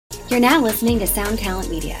You're now listening to Sound Talent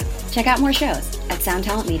Media. Check out more shows at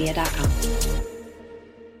soundtalentmedia.com.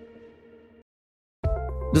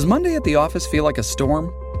 Does Monday at the office feel like a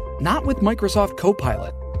storm? Not with Microsoft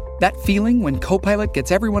Copilot. That feeling when Copilot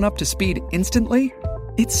gets everyone up to speed instantly?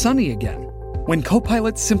 It's sunny again. When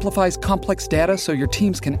Copilot simplifies complex data so your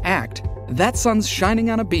teams can act, that sun's shining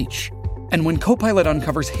on a beach. And when Copilot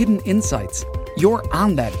uncovers hidden insights, you're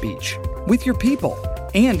on that beach with your people,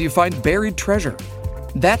 and you find buried treasure.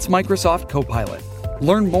 That's Microsoft Copilot.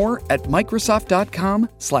 Learn more at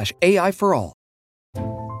Microsoft.com/AI for all.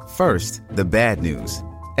 First, the bad news.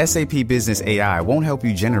 SAP Business AI won't help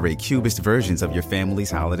you generate cubist versions of your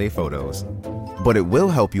family's holiday photos. But it will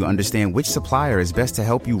help you understand which supplier is best to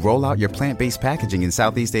help you roll out your plant-based packaging in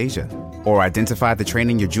Southeast Asia, or identify the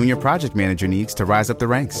training your junior project manager needs to rise up the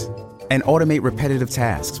ranks, and automate repetitive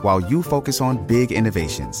tasks while you focus on big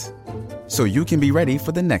innovations, so you can be ready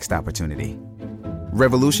for the next opportunity.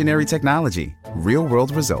 Revolutionary technology,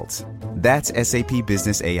 real-world results. That's SAP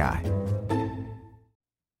Business AI.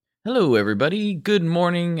 Hello, everybody. Good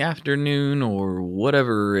morning, afternoon, or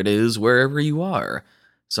whatever it is, wherever you are,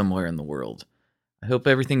 somewhere in the world. I hope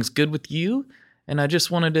everything's good with you, and I just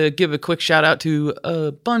wanted to give a quick shout out to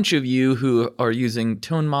a bunch of you who are using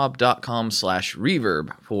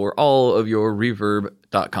tonemob.com/reverb for all of your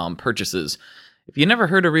reverb.com purchases. If you never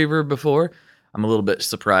heard of Reverb before, I'm a little bit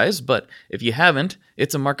surprised, but if you haven't,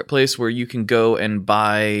 it's a marketplace where you can go and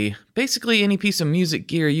buy basically any piece of music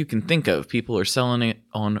gear you can think of. People are selling it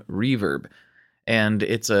on Reverb, and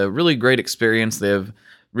it's a really great experience. They have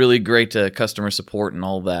really great customer support and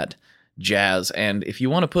all that jazz, and if you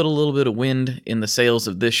want to put a little bit of wind in the sails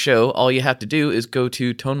of this show, all you have to do is go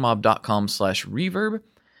to tonemob.com/reverb,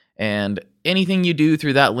 and anything you do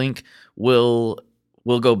through that link will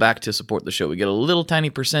go back to support the show. We get a little tiny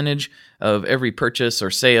percentage of every purchase or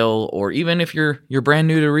sale, or even if you're brand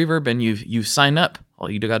new to Reverb and you sign up, all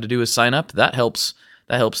you got to do is sign up. That helps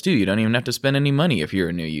too. You don't even have to spend any money if you're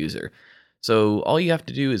a new user. So all you have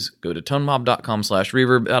to do is go to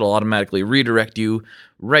tonemob.com/reverb. That'll automatically redirect you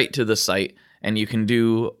right to the site, and you can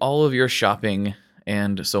do all of your shopping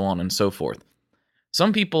and so on and so forth.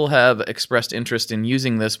 Some people have expressed interest in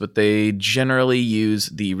using this, but they generally use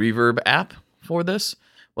the Reverb app for this.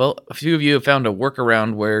 Well, a few of you have found a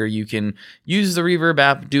workaround where you can use the Reverb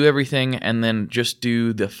app, do everything, and then just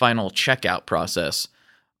do the final checkout process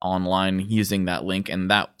online using that link,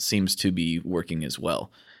 and that seems to be working as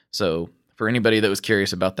well. So for anybody that was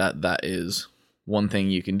curious about that, that is one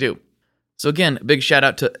thing you can do. So again, big shout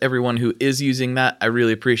out to everyone who is using that. I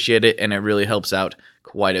really appreciate it, and it really helps out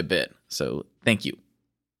quite a bit. So thank you.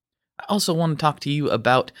 I also want to talk to you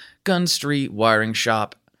about Gun Street Wiring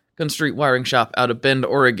Shop. Gun Street Wiring Shop out of Bend,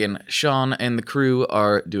 Oregon. Sean and the crew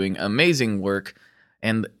are doing amazing work,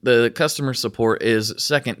 and the customer support is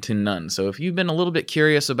second to none. So if you've been a little bit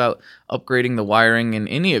curious about upgrading the wiring in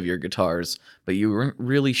any of your guitars, but you weren't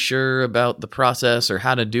really sure about the process or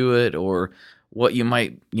how to do it or what you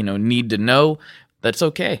might, need to know, that's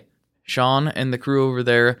okay. Sean and the crew over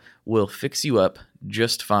there will fix you up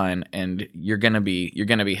just fine, and you're gonna be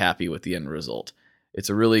happy with the end result. It's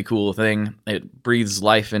a really cool thing. It breathes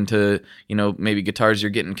life into, maybe guitars you're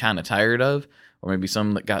getting kind of tired of, or maybe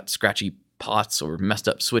some that got scratchy pots or messed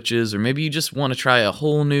up switches, or maybe you just want to try a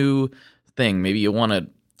whole new thing. Maybe you want a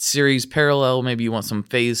series parallel, maybe you want some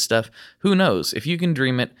phase stuff. Who knows? If you can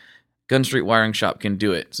dream it, Gun Street Wiring Shop can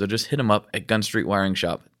do it. So just hit them up at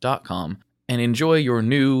gunstreetwiringshop.com and enjoy your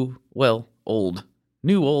new old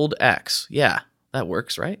axe. Yeah, that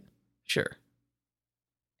works, right? Sure.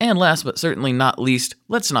 And last but certainly not least,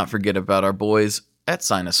 let's not forget about our boys at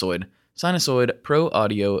Sinusoid. Sinusoid Pro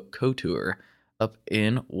Audio Couture up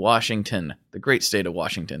in Washington, the great state of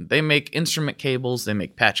Washington. They make instrument cables, they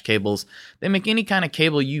make patch cables, they make any kind of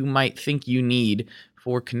cable you might think you need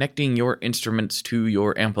for connecting your instruments to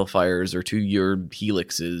your amplifiers or to your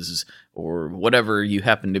helixes or whatever you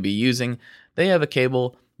happen to be using. They have a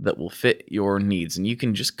cable that will fit your needs, and you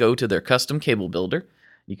can just go to their custom cable builder.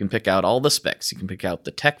 You can pick out all the specs. You can pick out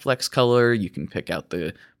the TechFlex color. You can pick out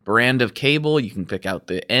the brand of cable. You can pick out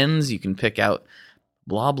the ends. You can pick out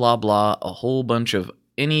blah, blah, blah, a whole bunch of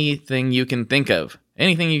anything you can think of.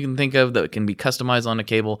 Anything you can think of that can be customized on a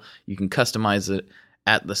cable, you can customize it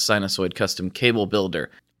at the Sinusoid Custom Cable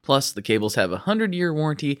Builder. Plus, the cables have a 100-year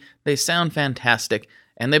warranty. They sound fantastic,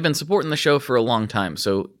 and they've been supporting the show for a long time.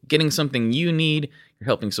 So getting something you need, you're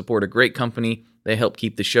helping support a great company. They help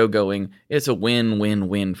keep the show going. It's a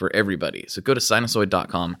win-win-win for everybody. So go to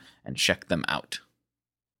sinusoid.com and check them out.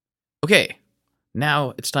 Okay,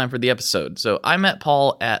 now it's time for the episode. So I met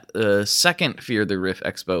Paul at the second Fear the Riff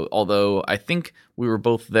Expo, although I think we were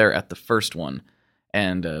both there at the first one.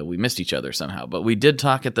 and we missed each other somehow. But we did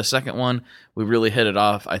talk at the second one. We really hit it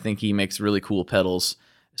off. I think he makes really cool pedals,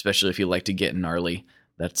 especially if you like to get gnarly.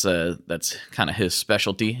 That's kind of his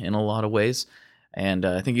specialty in a lot of ways. And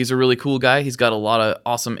I think he's a really cool guy. He's got a lot of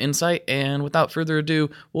awesome insight. And without further ado,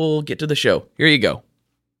 we'll get to the show. Here you go.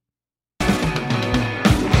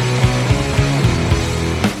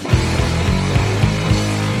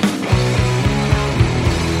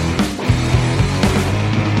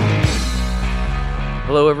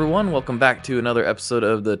 Hello, everyone. Welcome back to another episode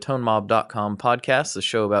of the ToneMob.com podcast, the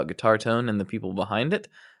show about guitar tone and the people behind it.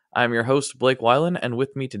 I'm your host, Blake Weiland, and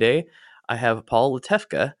with me today, I have Paul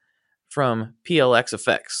Litewka from PLX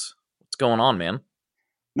FX. What's going on, man?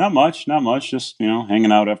 Not much. Just,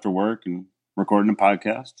 hanging out after work and recording a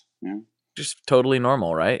podcast. Yeah. Just totally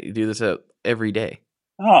normal, right? You do this every day.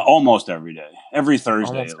 Almost every day. Every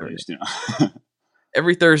Thursday, at least.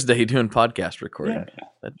 Every Thursday doing podcast recording.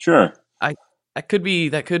 Yeah. Sure. That could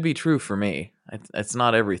be true for me. It's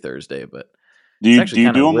not every Thursday, but it's actually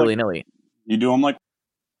kind of willy-nilly. You do them like, how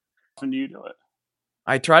often do you do it?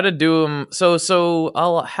 I try to do them. So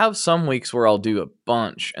I'll have some weeks where I'll do a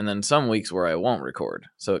bunch, and then some weeks where I won't record.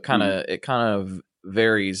 So it kind of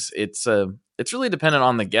varies. It's really dependent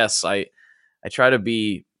on the guests. I try to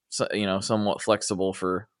be somewhat flexible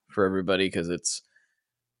for everybody because it's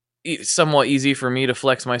somewhat easy for me to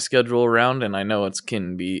flex my schedule around, and I know it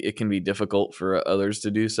can be difficult for others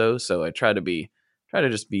to do so. So I try to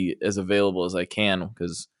just be as available as I can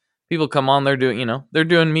because people come on, they're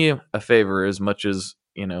doing me a favor as much as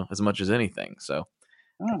anything. So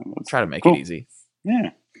try to make it easy.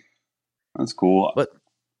 Yeah, that's cool. But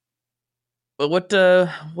what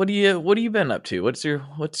have you been up to? What's your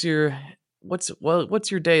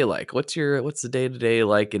day like? What's the day-to-day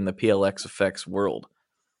like in the PLX FX world?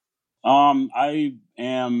 I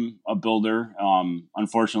am a builder.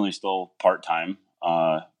 Unfortunately, still part-time.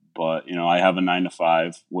 But I have a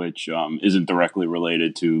 9-to-5, which isn't directly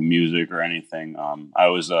related to music or anything. I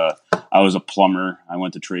was a plumber. I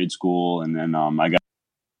went to trade school, and then I got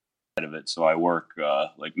out of it. So I work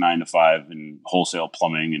like 9-to-5 in wholesale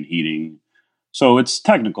plumbing and heating. So it's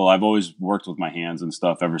technical. I've always worked with my hands and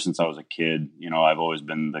stuff ever since I was a kid. I've always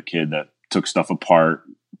been the kid that took stuff apart,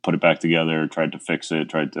 put it back together, tried to fix it,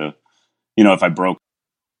 tried to, if I broke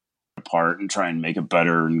it apart and try and make it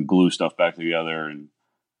better and glue stuff back together. And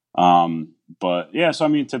but yeah, so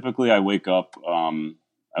typically I wake up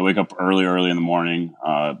early in the morning,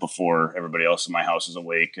 before everybody else in my house is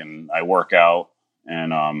awake, and I work out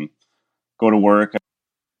and go to work,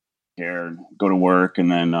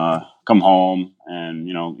 and then come home and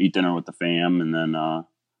eat dinner with the fam, and then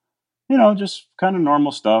just kind of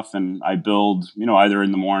normal stuff. And I build either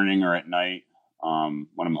in the morning or at night when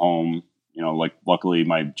I'm home. Like luckily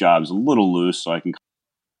my job's a little loose, so I can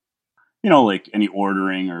like any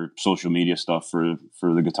ordering or social media stuff for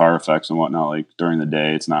the guitar effects and whatnot, like during the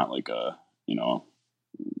day. It's not like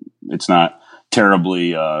it's not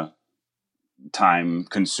terribly time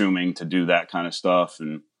consuming to do that kind of stuff.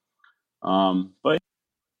 And but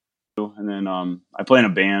and then I play in a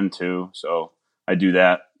band too, so I do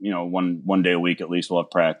that one day a week at least. We'll have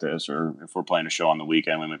practice, or if we're playing a show on the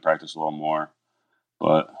weekend, we might practice a little more.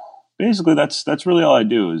 But basically that's really all I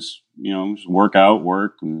do is just work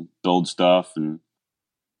and build stuff and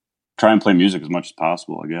try and play music as much as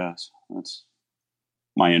possible. I guess that's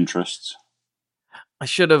my interests. I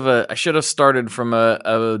should have started from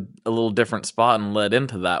a little different spot and led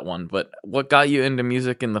into that one. But what got you into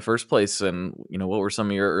music in the first place, and what were some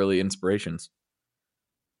of your early inspirations?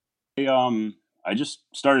 I just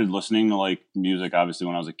started listening to like music obviously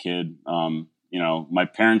when I was a kid. My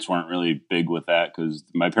parents weren't really big with that because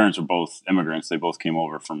my parents are both immigrants. They both came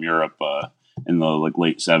over from Europe in the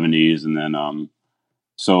late 70s, and then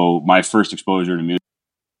so my first exposure to music was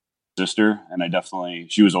my sister,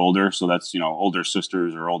 and she was older, so that's older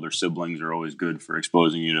sisters or older siblings are always good for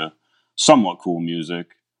exposing you to somewhat cool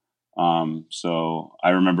music. So I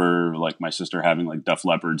remember like my sister having like Def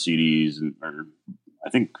Leppard CDs or I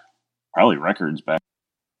think probably records back,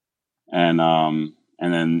 and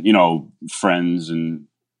then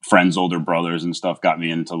friends' older brothers and stuff got me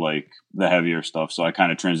into like the heavier stuff. So I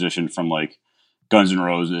kind of transitioned from like Guns N'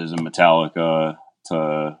 Roses and Metallica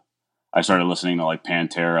to I started listening to like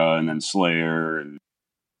Pantera and then Slayer and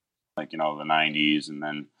like the 90s, and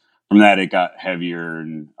then from that it got heavier.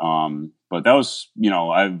 And but that was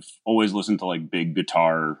I've always listened to like big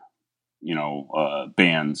guitar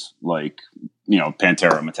bands like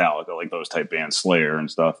Pantera, Metallica, like those type bands, Slayer and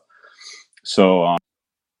stuff. So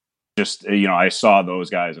just I saw those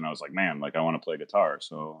guys and I was like, man, like I want to play guitar.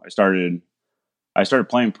 So I started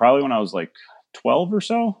playing probably when I was like 12 or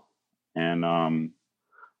so, and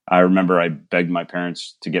I remember I begged my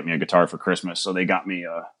parents to get me a guitar for Christmas, so they got me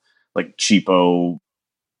a like cheapo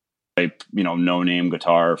type, no name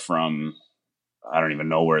guitar from, I don't even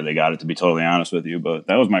know where they got it, to be totally honest with you, but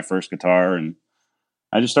that was my first guitar, and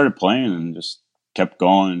I just started playing and just kept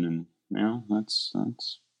going, and that's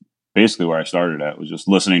basically where I started at, was just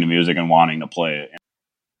listening to music and wanting to play it.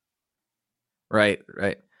 Right,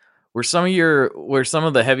 right. Were some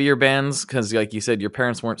of the heavier bands, because like you said, your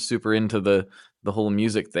parents weren't super into the whole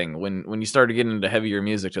music thing. When you started getting into heavier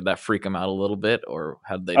music, did that freak them out a little bit, or Oh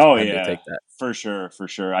how did they yeah, take that? for sure, for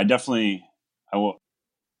sure.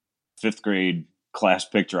 Fifth grade class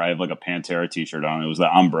picture, I have like a Pantera t-shirt on. It was the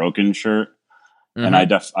I'm Broken shirt. And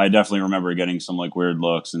Mm-hmm. I definitely remember getting some like weird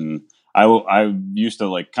looks, and I used to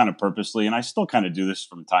like kind of purposely, and I still kind of do this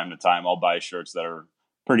from time to time. I'll buy shirts that are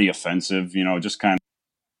pretty offensive, just kind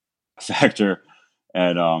of factor.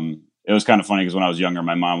 And it was kind of funny because when I was younger,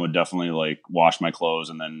 my mom would definitely like wash my clothes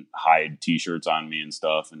and then hide t-shirts on me and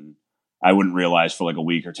stuff, and I wouldn't realize for like a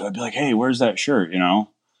week or two. I'd be like, "Hey, where's that shirt?"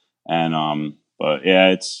 And but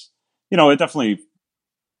yeah, it definitely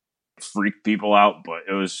freaked people out, but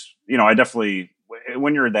it was, I definitely,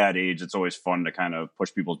 when you're that age, it's always fun to kind of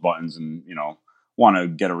push people's buttons and, want to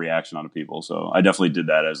get a reaction out of people. So I definitely did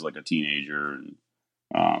that as like a teenager.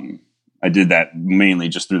 And I did that mainly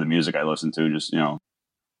just through the music I listened to, just,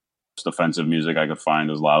 just offensive music I could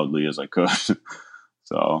find as loudly as I could.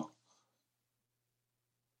 So.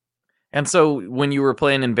 And so when you were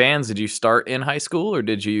playing in bands, did you start in high school, or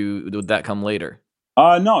did that come later?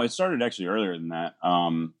 No, it started actually earlier than that.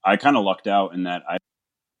 I kind of lucked out in that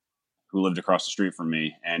who lived across the street from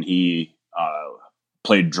me, and he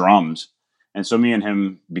played drums. And so me and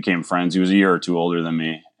him became friends. He was a year or two older than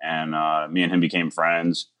me, and me and him became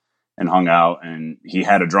friends and hung out. And he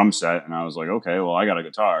had a drum set, and I was like, okay, well, I got a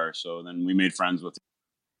guitar. So then we made friends with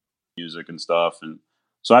music and stuff. And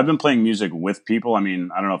so I've been playing music with people. I mean,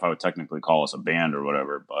 I don't know if I would technically call us a band or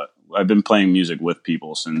whatever, but I've been playing music with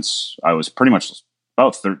people since I was pretty much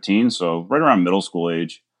about 13. So right around middle school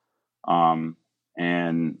age.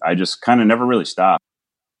 And I just kind of never really stopped.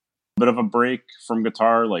 A bit of a break from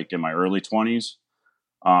guitar, like in my early 20s,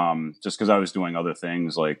 just because I was doing other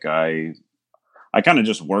things. Like I kind of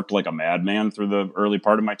just worked like a madman through the early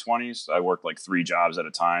part of my 20s. I worked like 3 jobs at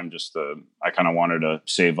a time. I kind of wanted to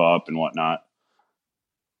save up and whatnot.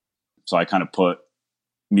 So I kind of put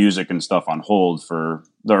music and stuff on hold for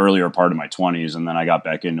the earlier part of my 20s, and then I got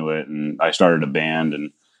back into it and I started a band,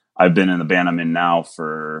 and I've been in the band I'm in now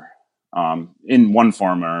for in one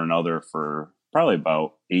form or another for probably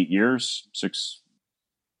about 8 years, 6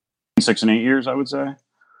 and 8 years, I would say.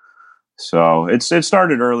 So it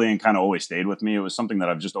started early and kind of always stayed with me. It was something that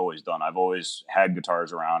I've just always done. I've always had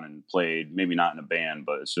guitars around and played, maybe not in a band,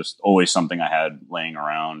 but it's just always something I had laying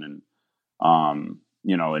around. And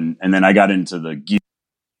and then I got into the gear.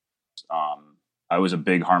 I was a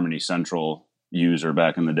big Harmony Central user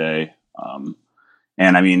back in the day.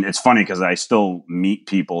 And I mean, it's funny because I still meet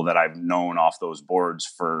people that I've known off those boards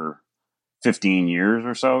for 15 years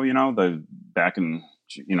or so, I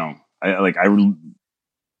remember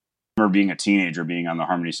being a teenager, being on the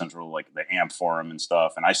Harmony Central, like the AMP forum and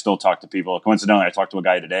stuff. And I still talk to people. Coincidentally, I talked to a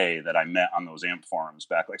guy today that I met on those AMP forums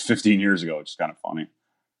back like 15 years ago, which is kind of funny.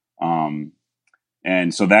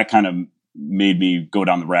 And so that kind of made me go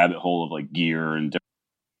down the rabbit hole of like gear and different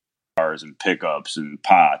guitars and pickups and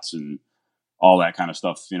pots and all that kind of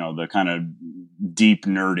stuff, the kind of deep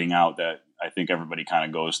nerding out that I think everybody kind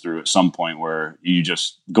of goes through at some point, where you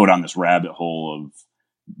just go down this rabbit hole of,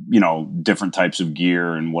 different types of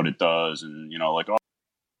gear and what it does. And,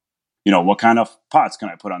 what kind of pots can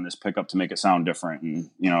I put on this pickup to make it sound different?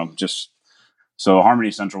 And, so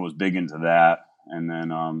Harmony Central was big into that. And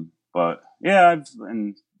then, but yeah,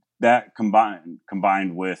 and that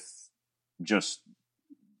combined with just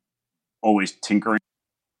always tinkering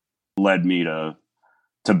led me to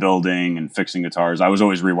building and fixing guitars. I was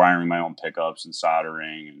always rewiring my own pickups and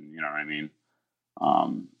soldering, and you know what I mean.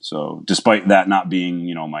 So despite that not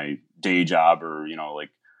being, my day job, or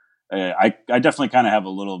I definitely kind of have a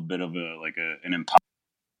little bit of an empowerment,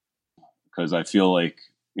 because I feel like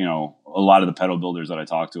a lot of the pedal builders that I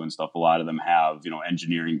talk to and stuff, a lot of them have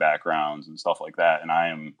engineering backgrounds and stuff like that, and I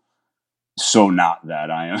am so not that.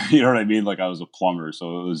 I am, you know what I mean? Like I was a plumber,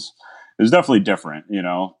 so it was definitely different,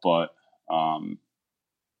 but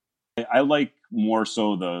I like more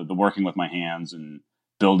so the working with my hands and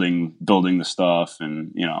building the stuff,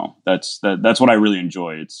 and that's what I really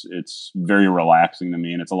enjoy. It's very relaxing to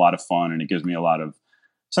me, and it's a lot of fun, and it gives me a lot of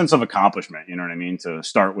sense of accomplishment. You know what I mean? To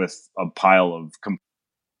start with a pile of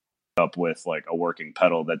up with like a working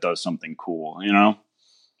pedal that does something cool.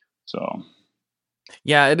 So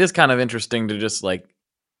Yeah, it is kind of interesting to just like,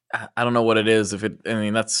 I don't know what it is. I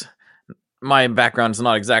mean, that's my background's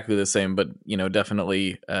not exactly the same, but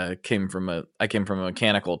definitely I came from a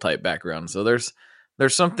mechanical type background. So there's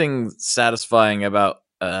something satisfying about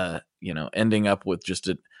ending up with just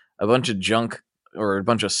a bunch of junk or a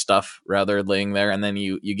bunch of stuff rather laying there, and then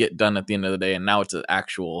you get done at the end of the day, and now it's an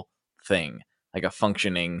actual thing, like a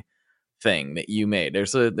functioning thing that you made.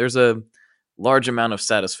 There's a large amount of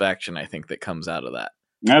satisfaction, I think, that comes out of that.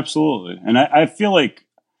 Absolutely. And I feel like,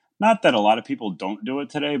 not that a lot of people don't do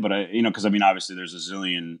it today, but because I mean, obviously there's a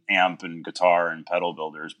zillion amp and guitar and pedal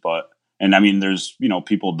builders, and I mean, there's,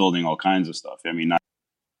 people building all kinds of stuff. I mean, not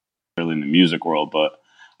really in the music world, but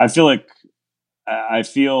I feel like, I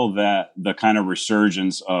feel that the kind of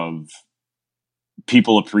resurgence of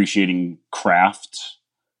people appreciating craft,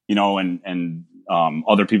 and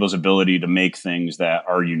other people's ability to make things that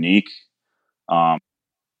are unique,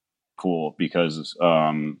 cool, because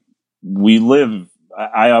we live.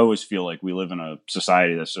 I always feel like we live in a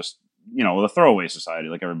society that's just, a throwaway society,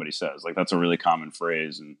 like everybody says. Like, that's a really common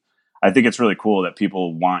phrase, and I think it's really cool that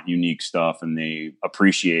people want unique stuff and they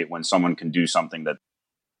appreciate when someone can do something that,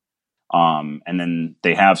 and then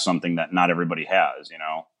they have something that not everybody has.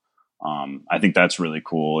 I think that's really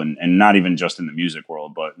cool, and not even just in the music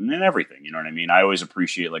world, but in everything. You know what I mean? I always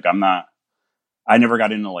appreciate, like, I never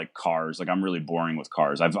got into like cars. Like, I'm really boring with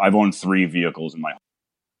cars. I've owned 3 vehicles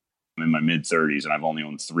I'm in my mid 30s, and I've only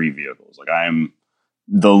owned 3 vehicles. Like, I am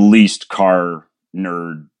the least car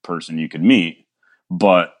nerd person you could meet,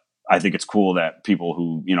 but I think it's cool that people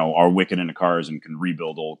who, are wicked into cars and can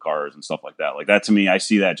rebuild old cars and stuff like that. Like, that to me, I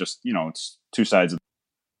see that just, it's two sides of,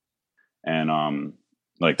 and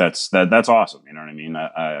like that's awesome. You know what I mean?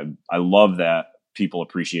 I love that people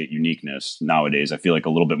appreciate uniqueness nowadays. I feel like a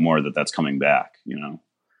little bit more that's coming back,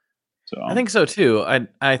 So I think so too.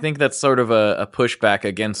 I think that's sort of a pushback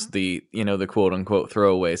against the quote unquote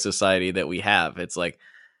throwaway society that we have. It's like,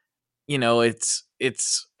 it's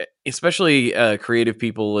especially creative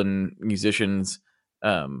people and musicians.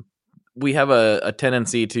 We have a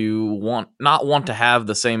tendency to not want to have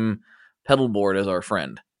the same pedal board as our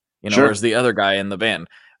friend, or sure, as the other guy in the band.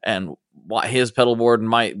 And his pedal board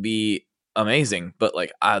might be amazing, but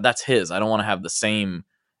like, that's his. I don't want to have the same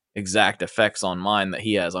exact effects on mine that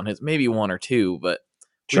he has on his. Maybe one or two, but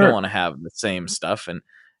we don't sure. want to have the same stuff.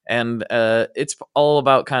 And it's all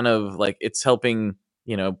about kind of like, it's helping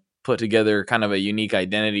put together kind of a unique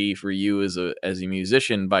identity for you as a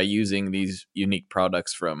musician by using these unique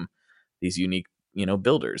products from these unique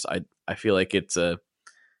builders. I feel like it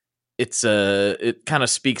kind of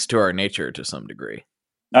speaks to our nature to some degree.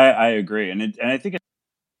 I agree, and I think it's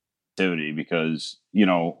activity because,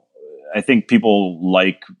 I think people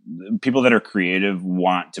that are creative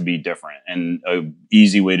want to be different, and a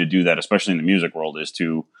easy way to do that, especially in the music world, is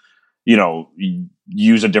to,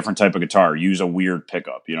 use a different type of guitar, use a weird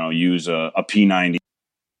pickup, use a P90,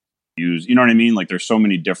 use, you know what I mean? Like, there's so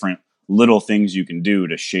many different little things you can do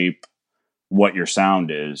to shape what your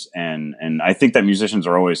sound is. And I think that musicians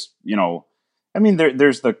are always, I mean,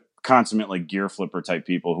 there's the consummate like gear flipper type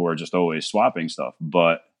people who are just always swapping stuff.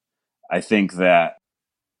 But I think that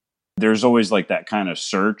there's always like that kind of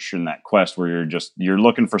search and that quest where you're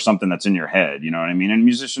looking for something that's in your head, you know what I mean? And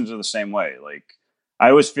musicians are the same way. Like, I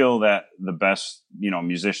always feel that the best,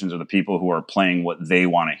 musicians are the people who are playing what they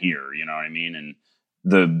want to hear, you know what I mean? And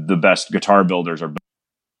the best guitar builders are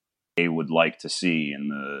they would like to see, and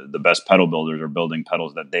the best pedal builders are building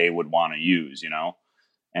pedals that they would want to use,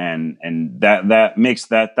 and that makes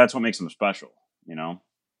that's what makes them special,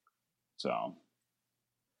 so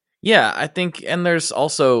Yeah, I think, and there's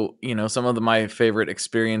also, some of my favorite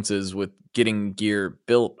experiences with getting gear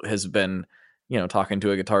built has been, talking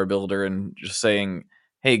to a guitar builder and just saying,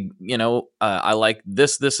 hey, I like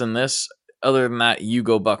this, and this. Other than that, you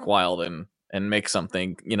go buck wild and make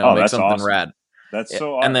something, oh, make that's something awesome. rad. That's Yeah,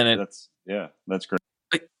 so and then it, that's great.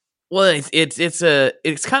 like, well,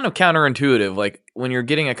 it's kind of counterintuitive. Like, when you're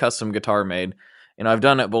getting a custom guitar made, I've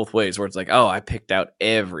done it both ways, where it's like, oh, I picked out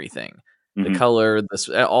everything, the Mm-hmm. color,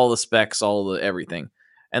 all the specs, all the everything,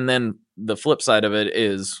 and then the flip side of it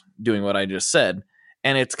is doing what I just said,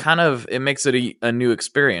 and it makes it a new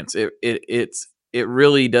experience. It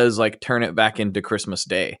really does like turn it back into Christmas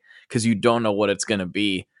Day, because you don't know what it's gonna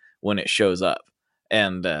be when it shows up,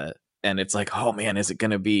 and and it's like, oh man, is it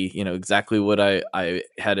going to be, exactly what I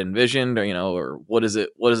had envisioned, or, or what is it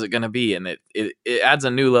going to be? And it adds a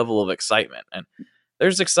new level of excitement. And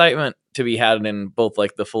there's excitement to be had in both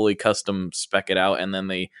like the fully custom spec it out and then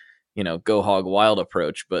the, go hog wild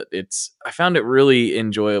approach. But I found it really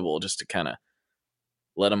enjoyable just to kind of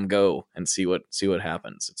let them go and see what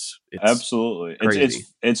happens. It's Absolutely. crazy.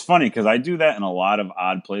 It's funny because I do that in a lot of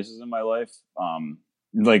odd places in my life.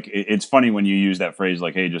 Like it's funny when you use that phrase,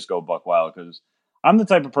 like, "Hey, just go buck wild," because I'm the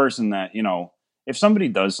type of person that, if somebody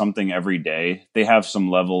does something every day, they have some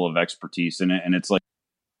level of expertise in it, and it's like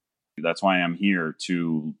that's why I'm here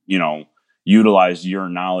to, utilize your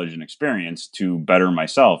knowledge and experience to better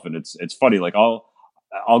myself. And it's funny, like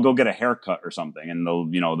I'll go get a haircut or something, and they'll,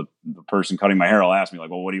 the person cutting my hair will ask me like,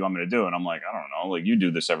 "Well, what do you want me to do?" And I'm like, "I don't know. Like, you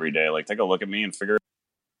do this every day. Like, take a look at me and figure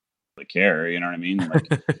out care." You know what I mean? Like,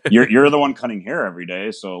 you're the one cutting hair every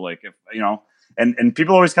day, so like if and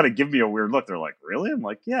people always kind of give me a weird look. They're like, "Really?" I'm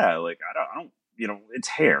like, "Yeah. Like, I don't, it's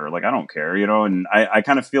hair. Like, I don't care. And I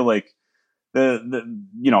kind of feel like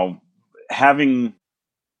the having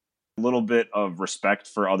a little bit of respect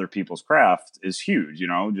for other people's craft is huge.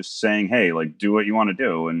 Just saying, "Hey, like, do what you want to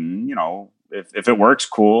do," and if it works,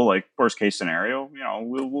 cool. Like, worst case scenario,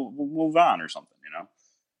 we'll move on or something.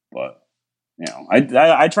 But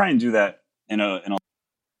I try and do that in a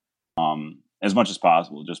as much as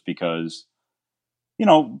possible, just because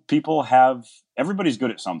people have everybody's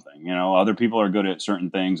good at something. Other people are good at certain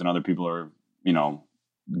things, and other people are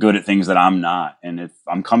good at things that I'm not. And if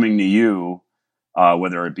I'm coming to you,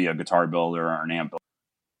 whether it be a guitar builder or an amp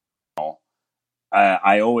builder,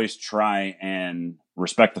 I always try and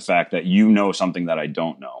respect the fact that you know something that I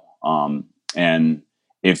don't know. And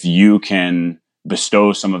if you can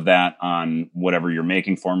bestow some of that on whatever you're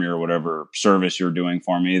making for me or whatever service you're doing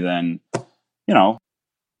for me, then you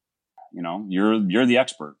know, you're the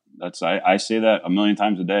expert. I say that a million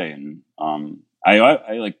times a day. And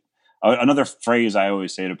I like another phrase I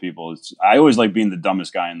always say to people is I always like being the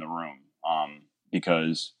dumbest guy in the room,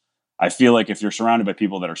 because I feel like if you're surrounded by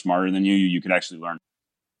people that are smarter than you could actually learn.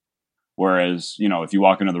 Whereas, if you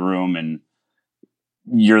walk into the room and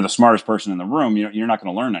you're the smartest person in the room, you're not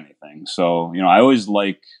going to learn anything. So, I always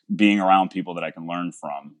like being around people that I can learn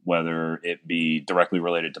from, whether it be directly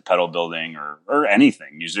related to pedal building or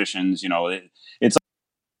anything, musicians. It's like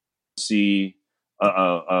see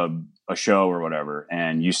a show or whatever,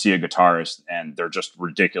 and you see a guitarist and they're just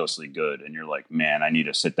ridiculously good. And you're like, man, I need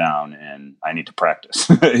to sit down and I need to practice.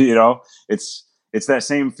 It's that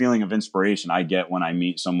same feeling of inspiration I get when I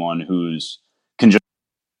meet someone who's can just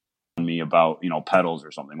me about pedals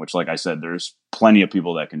or something, which, like I said, there's plenty of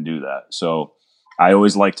people that can do that. So I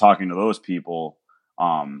always like talking to those people,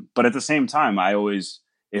 but at the same time I always,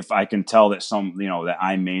 if I can tell that that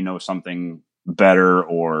I may know something better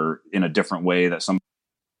or in a different way, that some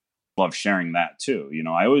love sharing that too.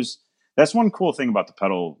 I always, that's one cool thing about the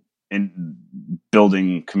pedal in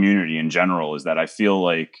building community in general, is that I feel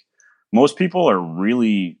like most people are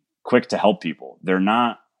really quick to help people. They're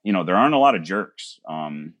not, there aren't a lot of jerks.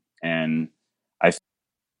 And a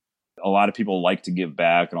lot of people like to give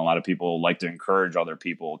back, and a lot of people like to encourage other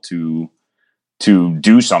people to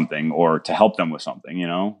do something or to help them with something,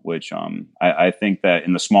 which I think that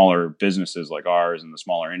in the smaller businesses like ours and the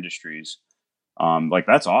smaller industries, like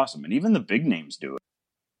that's awesome. And even the big names do it.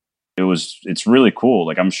 It's really cool.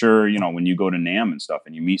 Like, I'm sure, when you go to NAMM and stuff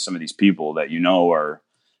and you meet some of these people that are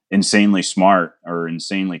insanely smart or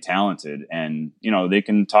insanely talented, and they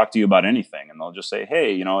can talk to you about anything, and they'll just say,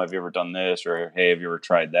 "Hey, have you ever done this?" or "Hey, have you ever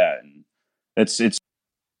tried that?" And it's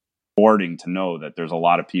rewarding to know that there's a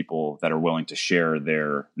lot of people that are willing to share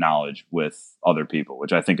their knowledge with other people,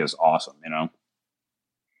 which I think is awesome.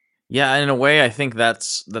 Yeah, in a way, I think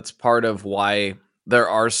that's part of why there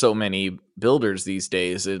are so many builders these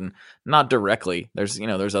days, and not directly.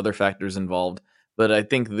 There's other factors involved, but I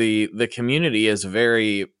think the community is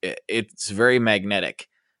it's very magnetic,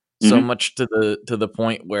 so Mm-hmm. much to the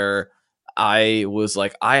point where I was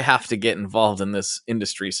like, I have to get involved in this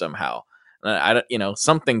industry somehow. And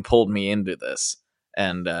something pulled me into this,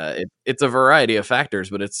 and it's a variety of factors,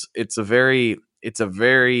 but it's a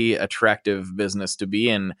very attractive business to be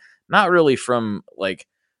in. Not really from like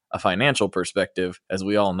a financial perspective, as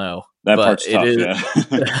we all know, That but part's it tough. is.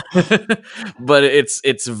 Yeah. But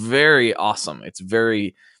it's very awesome. It's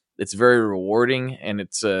very rewarding, and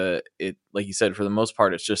it, like you said, for the most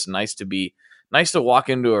part, it's just nice to walk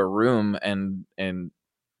into a room and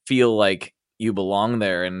feel like you belong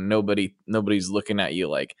there, and nobody's looking at you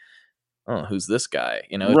like, oh, who's this guy?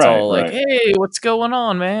 It's Right. all like, Right. hey, what's going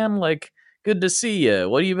on, man? Like, good to see you.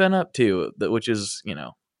 What have you been up to? Which is,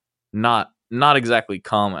 not exactly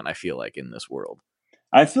common, I feel like, in this world.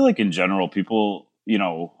 I feel like in general, people,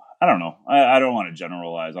 I don't know. I don't want to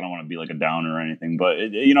generalize. I don't want to be like a downer or anything, but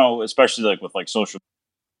especially like with like social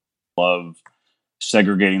love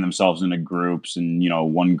segregating themselves into groups, and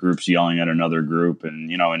one group's yelling at another group,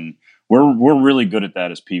 and and we're really good at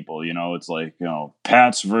that as people. It's like,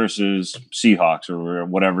 Pats versus Seahawks or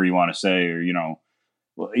whatever you want to say, or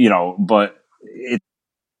but it,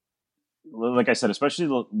 like I said, especially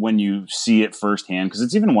when you see it firsthand, because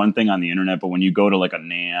it's even one thing on the internet, but when you go to like a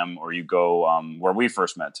NAMM, or you go where we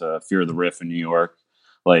first met, to Fear of the Riff in New York,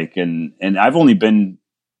 like, and I've only been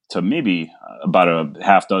to maybe about a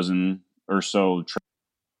half dozen or so,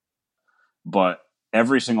 but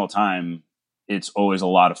every single time it's always a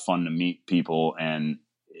lot of fun to meet people. And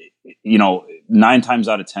 9 times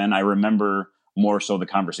out of 10, I remember more so the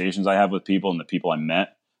conversations I have with people and the people I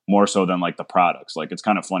met, more so than like the products. Like, it's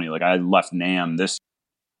kind of funny. Like, I left NAMM this,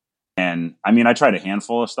 and I mean, I tried a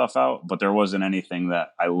handful of stuff out, but there wasn't anything that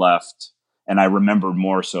I left and I remembered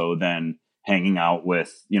more so than hanging out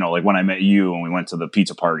with, like when I met you and we went to the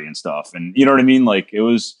pizza party and stuff. And you know what I mean? Like, it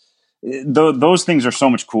was, those things are so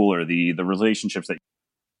much cooler. The relationships that,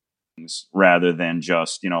 rather than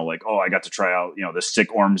just, like, oh, I got to try out, the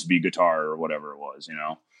sick Ormsby guitar or whatever it was,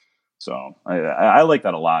 So I like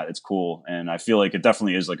that a lot. It's cool. And I feel like it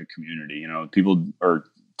definitely is like a community. People are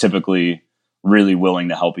typically really willing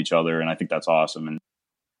to help each other. And I think that's awesome. And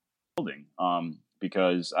building,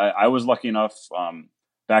 because I was lucky enough,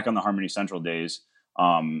 back on the Harmony Central days,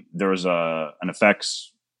 there was an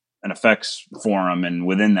effects forum. And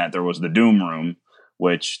within that, there was the Doom Room,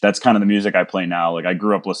 which that's kind of the music I play now. Like, I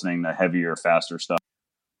grew up listening to heavier, faster stuff,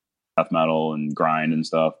 death metal and grind and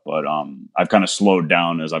stuff, but I've kind of slowed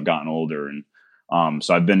down as I've gotten older, and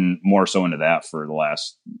so I've been more so into that for the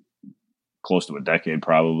last close to a decade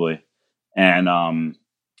probably. And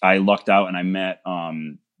I lucked out and I met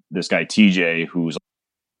this guy TJ, who's,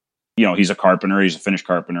 he's a carpenter. He's a finished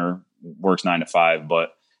carpenter, works 9 to 5,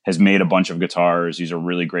 but has made a bunch of guitars. He's a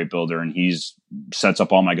really great builder, and he's sets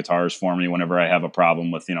up all my guitars for me whenever I have a problem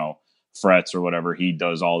with, frets or whatever. He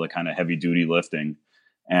does all the kind of heavy duty lifting.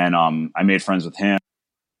 And I made friends with him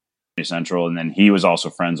Central, and then he was also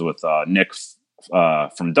friends with Nick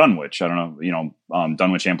from Dunwich. I don't know,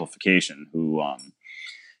 Dunwich Amplification, who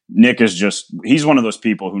Nick is he's one of those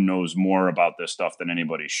people who knows more about this stuff than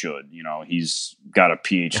anybody should. He's got a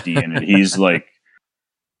PhD in it. He's like,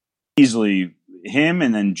 easily, him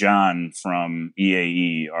and then John from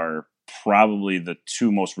EAE are probably the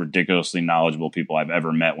 2 most ridiculously knowledgeable people I've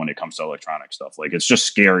ever met when it comes to electronic stuff. Like, it's just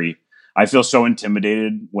scary. I feel so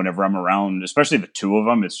intimidated whenever I'm around, especially the 2 of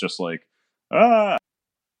them. It's just like,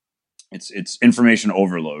 it's information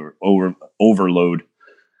overload.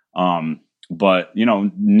 But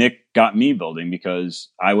Nick got me building because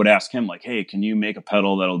I would ask him, like, hey, can you make a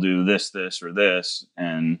pedal that'll do this, or this?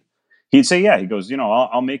 And he'd say, yeah. He goes,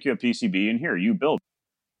 I'll make you a PCB, and here, you build.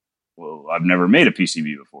 Well, I've never made a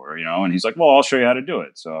PCB before, and he's like, well, I'll show you how to do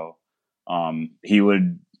it. So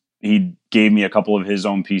he gave me a couple of his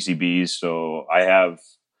own PCBs. So I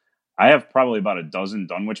have probably about a dozen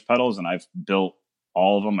Dunwich pedals, and I've built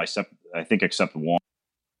all of them except one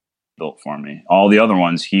built for me. All the other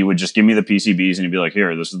ones, he would just give me the PCBs, and he'd be like,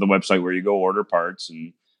 here, this is the website where you go order parts,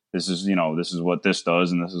 and this is what this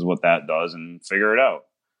does, and this is what that does, and figure it out.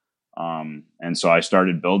 And so I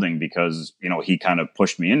started building because, he kind of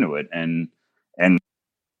pushed me into it, and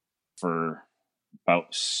for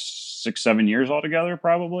about 6-7 years altogether,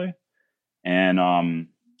 probably. And,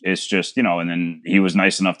 it's just, and then he was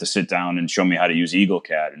nice enough to sit down and show me how to use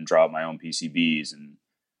EagleCAD and draw up my own PCBs. And,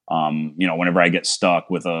 whenever I get stuck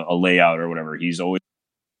with a layout or whatever, he's always,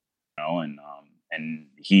 and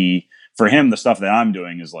for him, the stuff that I'm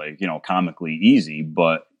doing is like, comically easy,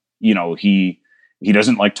 but, he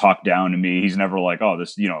doesn't like talk down to me. He's never like, oh,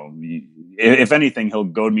 this, if anything, he'll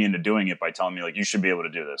goad me into doing it by telling me, like, you should be able to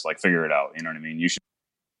do this, like, figure it out. You know what I mean? You should.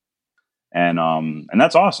 And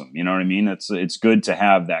that's awesome. You know what I mean? It's good to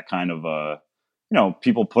have that kind of,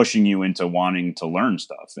 people pushing you into wanting to learn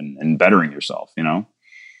stuff and bettering yourself,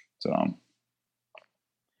 So.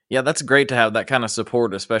 Yeah, that's great to have that kind of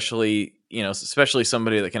support, especially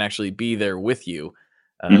somebody that can actually be there with you,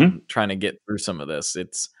 trying to get through some of this.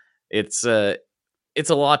 It's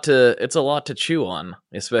a lot to chew on,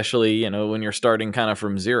 especially, when you're starting kind of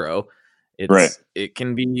from zero. It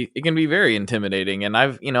can be very intimidating. And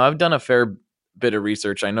I've done a fair bit of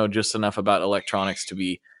research. I know just enough about electronics to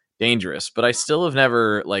be dangerous, but I still have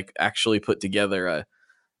never like actually put together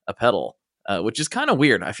a pedal, which is kind of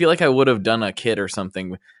weird. I feel like I would have done a kit or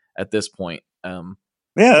something at this point. Yeah,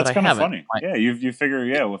 that's kind of funny. Yeah, you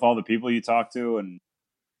figure, with all the people you talk to, and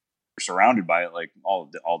you're surrounded by it like all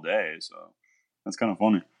day. So that's kind of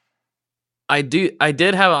funny. I did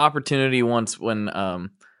have an opportunity once when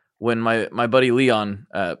my buddy Leon,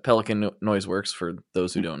 Pelican Noiseworks, for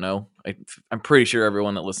those who don't know, I'm pretty sure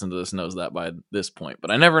everyone that listens to this knows that by this point,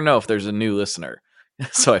 but I never know if there's a new listener.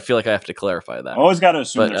 So I feel like I have to clarify that. Always got to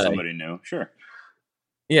assume But, there's somebody new. Sure.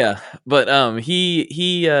 Yeah, but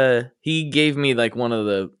he gave me like one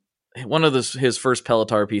of his first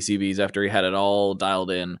Pelotar PCBs after he had it all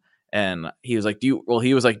dialed in, and he was like, "Do you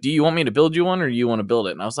want me to build you one, or do you want to build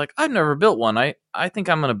it?" And I was like, "I've never built one. I think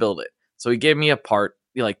I'm gonna build it." So he gave me a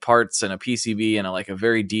parts and a PCB and a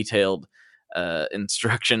very detailed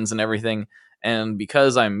instructions and everything. And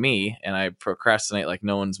because I'm me and I procrastinate like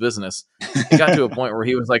no one's business, it got to a point where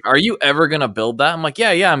he was like, "Are you ever gonna build that?" I'm like,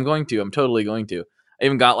 "Yeah, I'm going to. I'm totally going to." I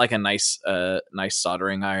even got like a nice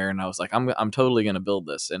soldering iron. I was like, I'm totally gonna build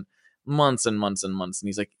this. And months and months and months, and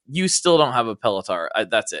he's like, "You still don't have a Pelotar.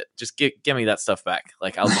 That's it. Just give me that stuff back.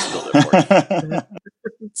 Like, I'll just build it for you."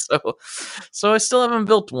 So I still haven't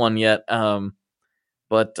built one yet.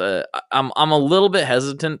 But I'm a little bit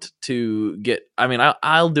hesitant to get. I mean,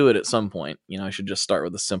 I'll do it at some point. I should just start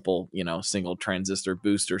with a simple, single transistor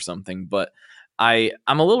boost or something. But I'm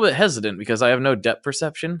a little bit hesitant because I have no depth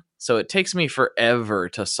perception, so it takes me forever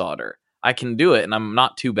to solder. I can do it, and I'm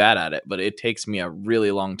not too bad at it, but it takes me a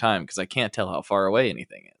really long time because I can't tell how far away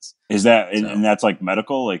anything is. Is that and that's like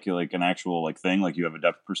medical, like an actual thing, like you have a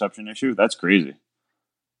depth perception issue? That's crazy.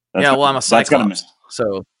 I'm a Cyclops,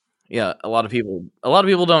 so. Yeah, a lot of people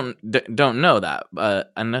don't know that,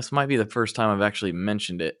 and this might be the first time I've actually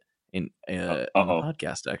mentioned it in the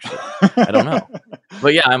podcast. Actually, I don't know,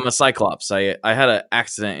 but yeah, I'm a Cyclops. I had an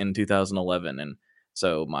accident in 2011, and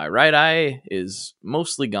so my right eye is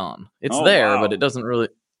mostly gone. It's there, but it doesn't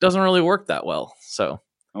really work that well. So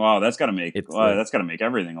wow, that's got to make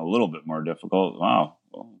everything a little bit more difficult. Wow,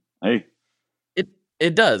 well, hey,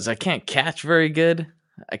 it does. I can't catch very good.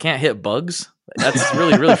 I can't hit bugs. That's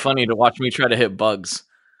really, really funny to watch me try to hit bugs.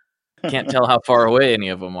 Can't tell how far away any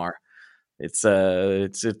of them are. It's a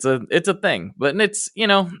thing, but it's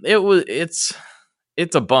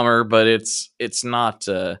a bummer, but it's not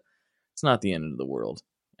the end of the world.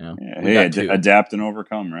 Yeah, hey, adapt and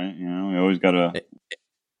overcome, right? We always gotta.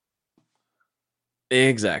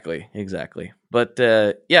 Exactly. But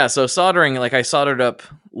so soldering, like I soldered up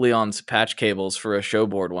Leon's patch cables for a show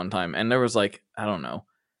board one time, and there was I don't know,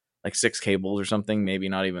 6 cables or something, maybe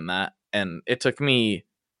not even that, and it took me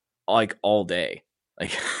all day.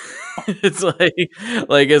 It's I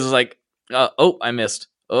missed.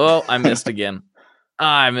 Oh, I missed again.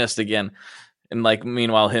 I missed again. And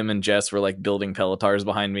meanwhile, him and Jess were building Pelotars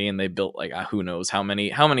behind me, and they built who knows how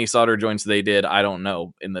many solder joints they did. I don't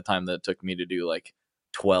know in the time that it took me to do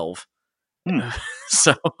 12.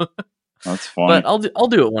 So that's fun. But I'll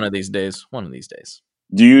do it one of these days.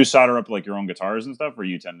 Do you solder up your own guitars and stuff, or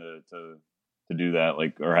you tend to do that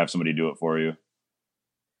or have somebody do it for you?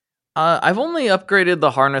 I've only upgraded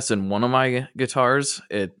the harness in one of my guitars.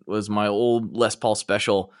 It was my old Les Paul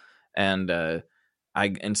Special, and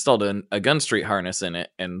I installed a Gun Street harness in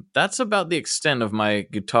it, and that's about the extent of my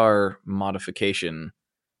guitar modification.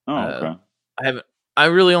 Oh, okay. I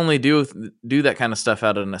really only do that kind of stuff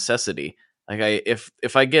out of necessity.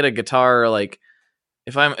 If I get a guitar,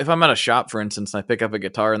 if I'm at a shop, for instance, and I pick up a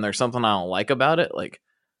guitar and there's something I don't like about it,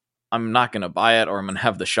 I'm not going to buy it, or I'm going to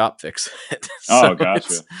have the shop fix it. So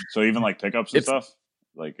gotcha. So even pickups and stuff,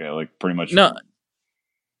 pretty much. No.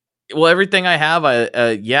 Well, everything I have, I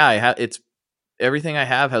have. Everything I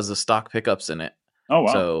have has the stock pickups in it. Oh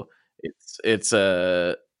wow. So it's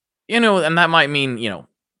and that might mean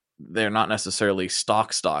they're not necessarily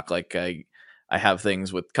stock. I have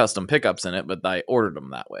things with custom pickups in it, but I ordered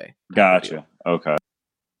them that way. Gotcha. Okay.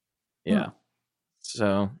 Yeah.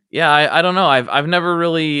 So yeah, I don't know. I've never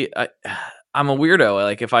really. I'm a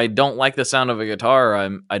weirdo. If I don't like the sound of a guitar,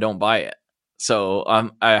 I don't buy it. So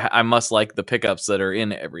I must like the pickups that are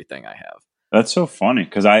in everything I have. That's so funny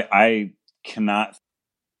because I cannot.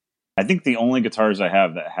 I think the only guitars I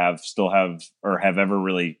have that still have ever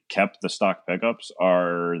really kept the stock pickups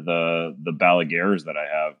are the Balaguers that I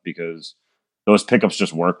have, because those pickups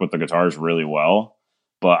just work with the guitars really well.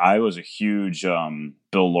 But I was a huge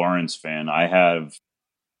Bill Lawrence fan. I have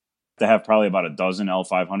probably about a dozen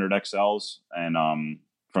L500 XLs, and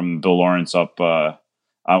from Bill Lawrence up out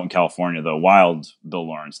in California, the wild Bill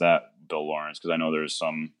Lawrence, because I know there's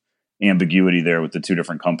some ambiguity there with the two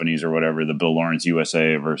different companies or whatever, the Bill Lawrence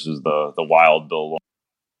USA versus the wild Bill Lawrence.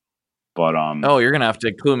 But you're gonna have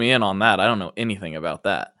to clue me in on that. I don't know anything about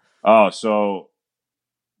that. Oh, so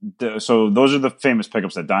those are the famous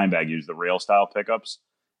pickups that Dimebag used, the rail style pickups.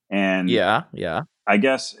 And yeah, I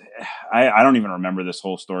guess I don't even remember this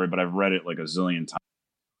whole story, but I've read it a zillion times.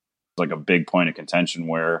 It's a big point of contention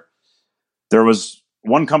where there was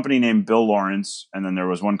one company named Bill Lawrence, and then there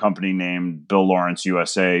was one company named Bill Lawrence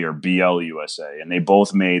USA or BL USA, and they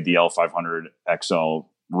both made the L500 XL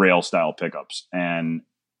rail style pickups. And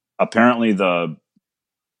apparently the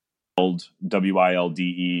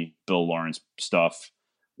WILDE Bill Lawrence stuff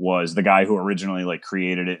was the guy who originally like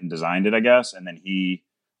created it and designed it, I guess. And then he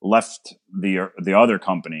left the other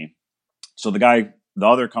company. So the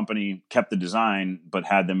other company kept the design, but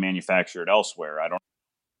had them manufactured elsewhere. I don't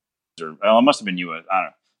know. Well, it must have been US. I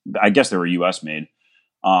don't know. I guess they were US made.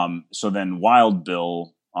 So then Wild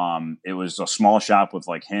Bill, it was a small shop with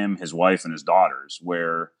like him, his wife, and his daughters,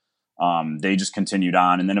 where they just continued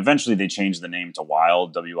on. And then eventually they changed the name to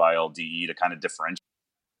Wild, WILDE, to kind of differentiate.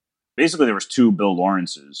 Basically, there was two Bill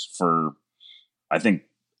Lawrences for, I think,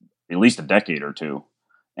 at least a decade or two.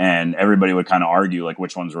 And everybody would kind of argue like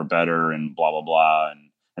which ones were better and blah, blah, blah.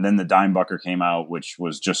 And then the Dimebucker came out, which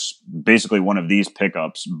was just basically one of these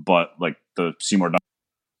pickups, but like the Seymour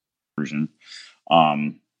version.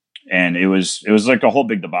 And it was like a whole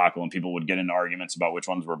big debacle, and people would get into arguments about which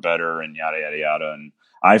ones were better and yada, yada, yada. And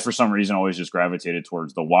I, for some reason, always just gravitated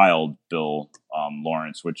towards the Wild Bill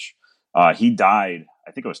Lawrence, which he died,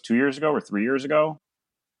 I think it was 2 years ago or 3 years ago.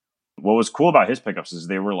 What was cool about his pickups is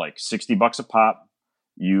they were like $60 a pop.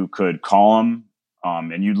 You could call him,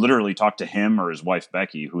 and you'd literally talk to him or his wife,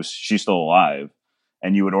 Becky, she's still alive.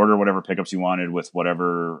 And you would order whatever pickups you wanted with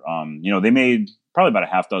whatever, they made probably about a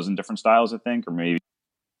half dozen different styles, I think, or maybe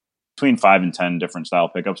between 5 and 10 different style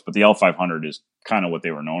pickups. But the L500 is kind of what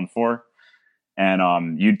they were known for.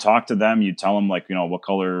 And you'd talk to them, you'd tell them like, what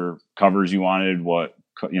color covers you wanted,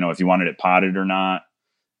 if you wanted it potted or not.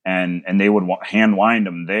 And they would hand wind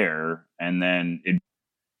them there, and then it'd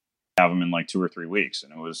have them in like 2 or 3 weeks.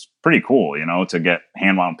 And it was pretty cool, to get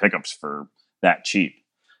hand wound pickups for that cheap.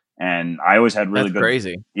 And I always had really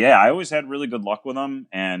crazy. Yeah, I always had really good luck with them.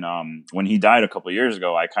 And when he died a couple of years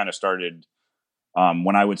ago, I kind of started,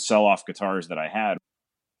 when I would sell off guitars that I had,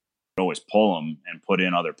 I'd always pull them and put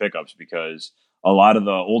in other pickups, because a lot of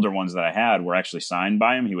the older ones that I had were actually signed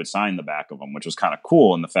by him. He would sign the back of them, which was kind of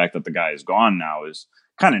cool. And the fact that the guy is gone now is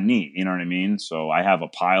kind of neat. You know what I mean? So I have a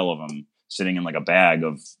pile of them sitting in like a bag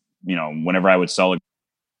of, whenever I would sell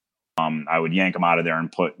I would yank them out of there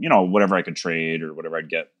and put, whatever I could trade or whatever I'd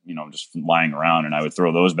get, just lying around, and I would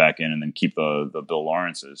throw those back in and then keep the Bill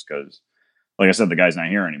Lawrences, because, like I said, the guy's not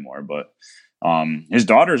here anymore. But his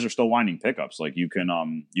daughters are still winding pickups. Like you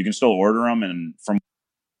can still order them, and from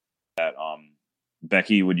that,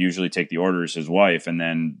 Becky would usually take the orders, his wife, and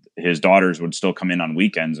then his daughters would still come in on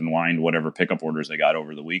weekends and wind whatever pickup orders they got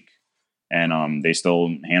over the week, and they still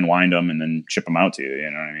hand wind them and then ship them out to you. You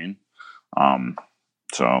know what I mean?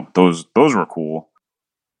 So those were cool.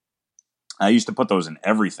 I used to put those in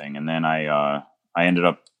everything, and then I ended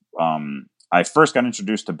up I first got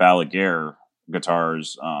introduced to Balaguer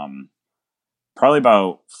guitars probably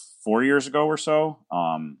about 4 years ago or so,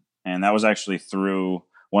 and that was actually through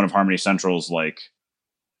one of Harmony Central's like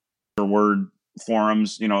word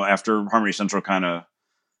forums. After Harmony Central kind of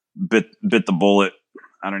bit the bullet,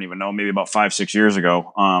 I don't even know, maybe about 5-6 years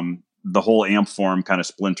ago. The whole amp forum kind of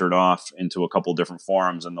splintered off into a couple different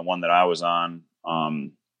forums, and the one that I was on,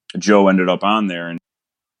 Joe ended up on there, and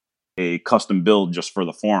a custom build just for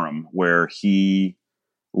the forum, where he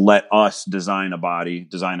let us design a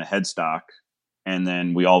headstock, and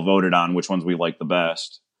then we all voted on which ones we liked the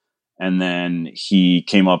best. And then he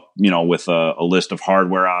came up, with a list of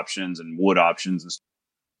hardware options and wood options and stuff.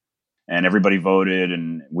 And everybody voted,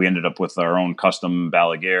 and we ended up with our own custom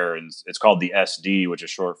Balaguer, and it's called the SD, which is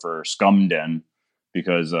short for Scumden,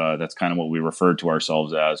 because that's kind of what we referred to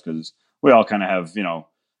ourselves as, because we all kind of have,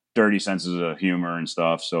 dirty senses of humor and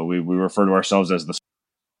stuff. So we refer to ourselves as the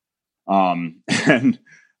and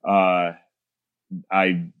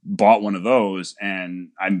I bought one of those, and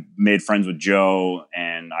I made friends with Joe,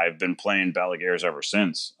 and I've been playing Balaguers ever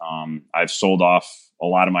since. I've sold off a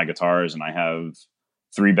lot of my guitars, and I have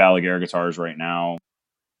 3 Balaguer guitars right now.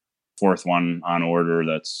 4th one on order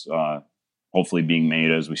that's hopefully being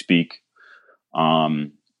made as we speak.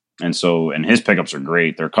 And his pickups are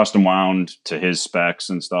great. They're custom wound to his specs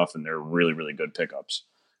and stuff, and they're really, really good pickups.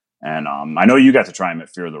 And I know you got to try them at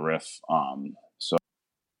Fear the Riff.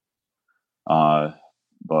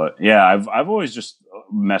 But yeah, I've always just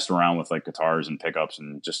messed around with like guitars and pickups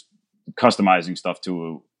and just customizing stuff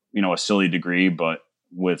to a silly degree. But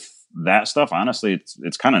with that stuff, honestly,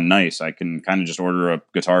 it's kind of nice. I can kind of just order a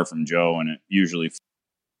guitar from Joe, and it usually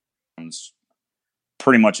sounds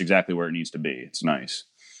pretty much exactly where it needs to be. It's nice.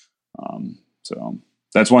 So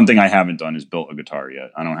that's one thing I haven't done, is built a guitar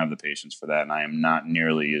yet. I don't have the patience for that, and I am not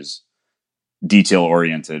nearly as detail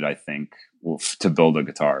oriented, I think, to build a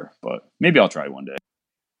guitar. But maybe I'll try one day.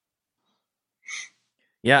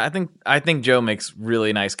 Yeah, I think Joe makes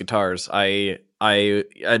really nice guitars. I'd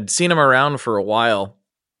seen him around for a while,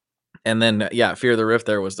 And then Fear the Rift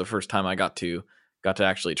there was the first time I got to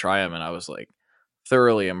actually try them, and I was like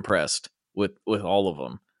thoroughly impressed with all of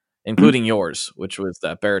them, including yours, which was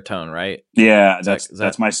that baritone, right? Yeah, Is that's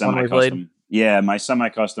that my one we played? semi-custom. Yeah, my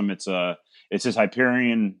semi-custom. It's this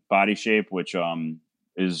Hyperion body shape, which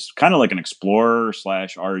is kind of like an Explorer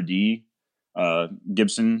 / RD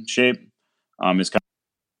Gibson shape. It's kind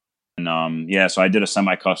of, and yeah, so I did a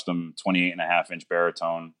semi-custom 28.5-inch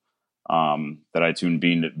baritone that I tuned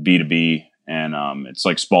B to B, and it's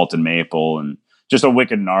like spalted maple and just a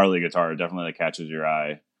wicked gnarly guitar. It definitely like catches your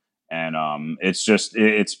eye, and it's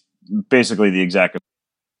basically the exact.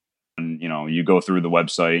 And, you go through the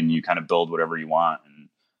website and you kind of build whatever you want, and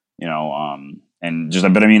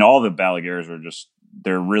but I mean, all the Balaguers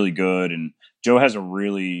they're really good, and Joe has a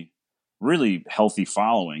really, really healthy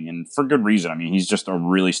following, and for good reason. I mean, he's just a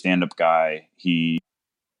really stand-up guy. He's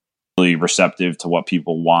really receptive to what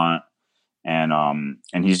people want, and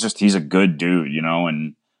he's a good dude,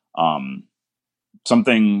 and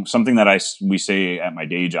something that we say at my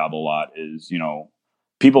day job a lot is,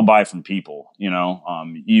 people buy from people.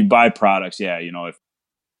 You buy products, if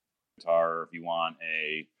guitar, if you want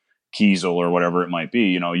a Kiesel or whatever it might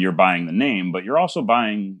be, you're buying the name, but you're also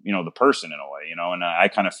buying, the person in a way, and I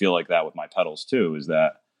kind of feel like that with my pedals too, is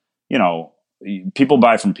that, people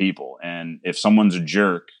buy from people. And if someone's a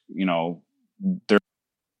jerk,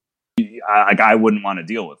 I wouldn't want to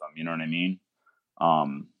deal with them. You know what I mean?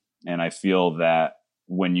 And I feel that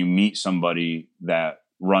when you meet somebody that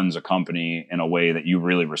runs a company in a way that you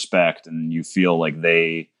really respect, and you feel like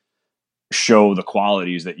they show the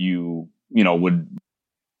qualities that you would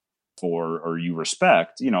for, or you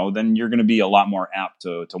respect, then you're going to be a lot more apt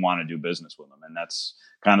to want to do business with them. And that's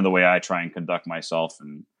kind of the way I try and conduct myself.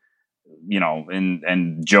 And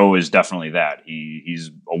and Joe is definitely that. He's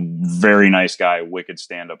a very nice guy, wicked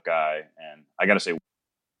stand-up guy, and I gotta say,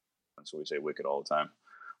 so we say wicked all the time.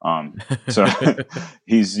 So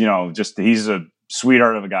he's he's a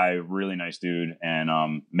sweetheart of a guy, really nice dude,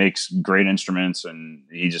 and makes great instruments, and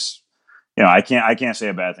he just I can't say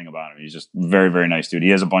a bad thing about him. He's just very, very nice dude. He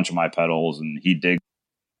has a bunch of my pedals, and he digs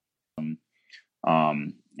them.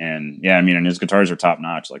 And yeah, I mean, and his guitars are top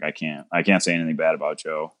notch. Like I can't say anything bad about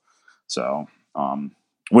Joe. So,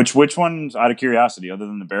 which ones, out of curiosity, other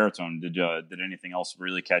than the baritone, did anything else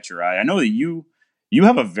really catch your eye? I know that you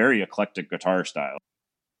have a very eclectic guitar style,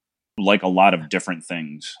 like a lot of different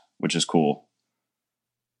things, which is cool.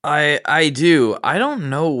 I do. I don't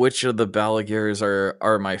know which of the Balaguers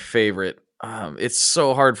are my favorite. It's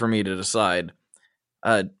so hard for me to decide.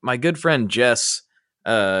 My good friend Jess,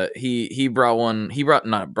 he brought one.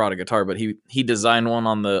 Not brought a guitar, but he designed one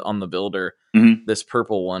on the builder. Mm-hmm. This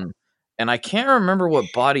purple one, and I can't remember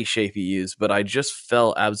what body shape he used, but I just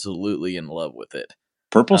fell absolutely in love with it.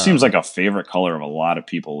 Purple seems like a favorite color of a lot of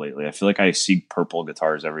people lately. I feel like I see purple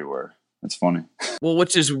guitars everywhere. That's funny. Well,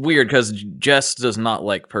 which is weird because Jess does not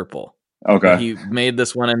like purple. Okay. But he made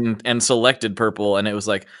this one and selected purple, and it was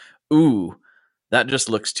like, ooh, that just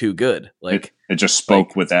looks too good. Like it just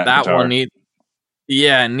spoke with that guitar. One needed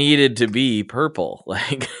to be purple.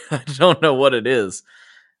 Like I don't know what it is.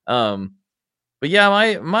 But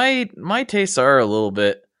yeah, my tastes are a little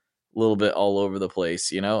bit all over the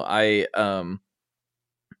place.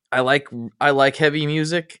 I like heavy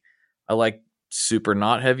music. I like super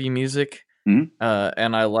not heavy music. Mm-hmm.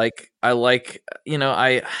 And I like I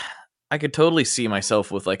could totally see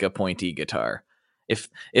myself with like a pointy guitar.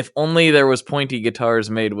 If only there was pointy guitars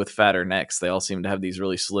made with fatter necks. They all seem to have these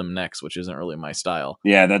really slim necks, which isn't really my style.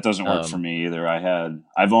 Yeah, that doesn't work for me either.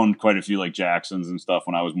 I've owned quite a few like Jacksons and stuff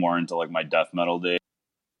when I was more into like my death metal days.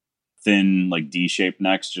 Thin, like D-shaped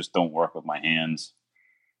necks just don't work with my hands.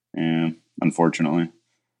 Yeah, unfortunately.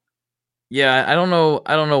 Yeah, I don't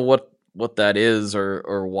know what that is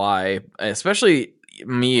or why. Especially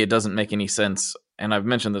me, it doesn't make any sense. And I've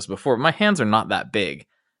mentioned this before. My hands are not that big.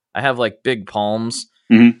 I have like big palms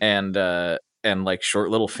and like short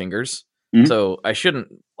little fingers. Mm-hmm. So I shouldn't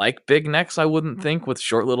like big necks, I wouldn't think, with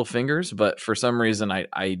short little fingers, but for some reason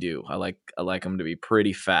I do. I like them to be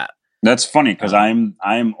pretty fat. That's funny because I'm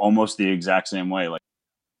almost the exact same way. Like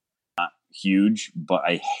not huge, but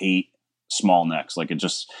I hate small necks. Like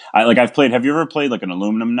I've played. Have you ever played like an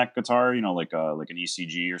aluminum neck guitar? Like an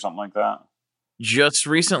ECG or something like that? I just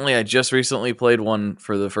recently played one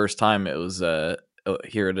for the first time. It was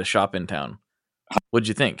here at a shop in town. What'd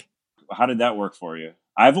you think? How did that work for you?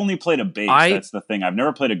 I've only played a bass. That's the thing. I've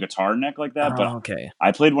never played a guitar neck like that. But okay.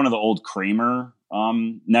 I played one of the old Kramer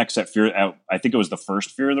necks at I think it was the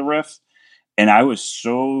first Fear of the Rift, and I was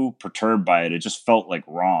so perturbed by it. It just felt like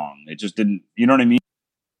wrong. It just didn't. You know what I mean?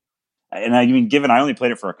 And I mean, given I only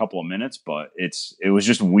played it for a couple of minutes, but it was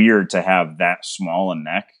just weird to have that small a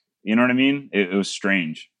neck. You know what I mean? It was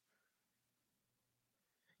strange.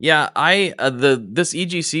 Yeah, this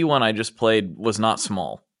EGC one I just played was not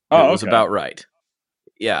small. Oh, it was okay. about right.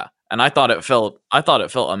 Yeah, and I thought it felt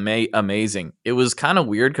amazing. It was kind of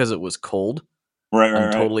weird because it was cold. Right.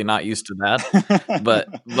 I'm totally not used to that.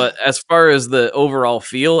 but as far as the overall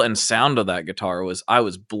feel and sound of that guitar I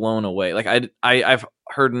was blown away. Like I've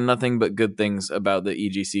heard nothing but good things about the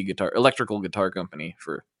EGC electrical guitar company,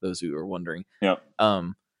 for those who are wondering. Yep.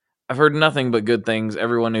 I've heard nothing but good things.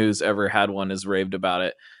 Everyone who's ever had one has raved about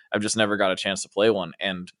it. I've just never got a chance to play one.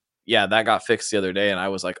 And yeah, that got fixed the other day, and I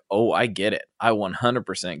was like, oh, I get it. I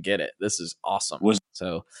 100% get it. This is awesome. Was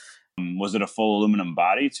it a full aluminum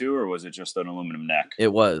body too, or was it just an aluminum neck?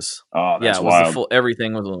 It was. Oh, that's it was wild. the full.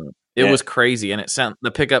 Everything was aluminum. It was crazy, and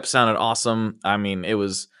the pickup sounded awesome. I mean, I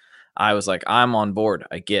was like, I'm on board.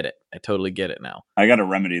 I get it. I totally get it now. I got to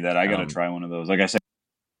remedy that. I got to try one of those. Like I said,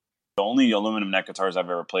 the only aluminum neck guitars I've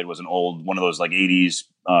ever played was one of those like 80s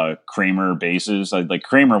Kramer basses. Like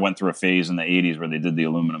Kramer went through a phase in the 80s where they did the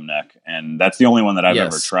aluminum neck, and that's the only one that I've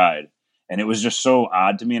ever tried. And it was just so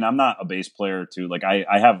odd to me. And I'm not a bass player too. Like I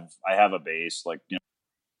have a bass, like, you know,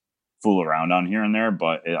 fool around on here and there,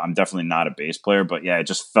 but I'm definitely not a bass player. But yeah, it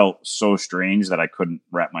just felt so strange that I couldn't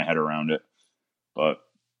wrap my head around it. But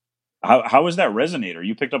how was that resonator?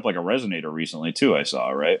 You picked up like a resonator recently too, I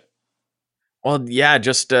saw, right? Well, yeah,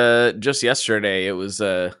 just yesterday. It was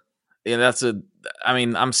I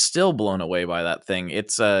mean, I'm still blown away by that thing.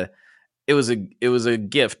 It was a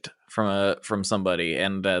gift from somebody,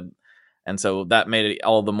 and so that made it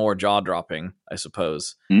all the more jaw dropping, I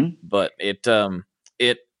suppose. But it's a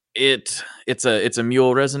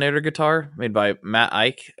mule resonator guitar made by Matt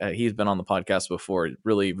Ike. He's been on the podcast before.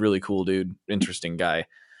 Really, really cool dude, interesting guy.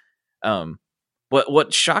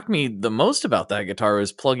 What shocked me the most about that guitar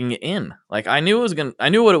was plugging it in. Like I knew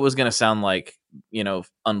what it was gonna sound like, you know,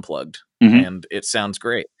 unplugged, and it sounds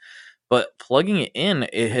great. But plugging it in,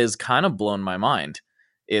 it has kind of blown my mind.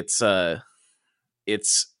 The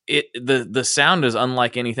sound is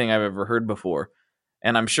unlike anything I've ever heard before,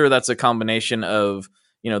 and I'm sure that's a combination of,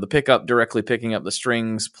 you know, the pickup directly picking up the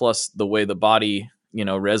strings plus the way the body, you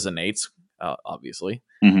know, resonates, obviously,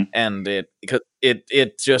 and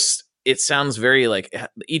it sounds very like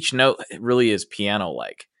each note really is piano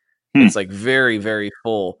like. It's like very, very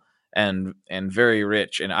full and very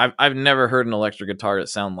rich, and I've never heard an electric guitar that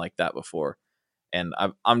sound like that before, and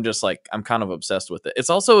I'm just like, I'm kind of obsessed with it. It's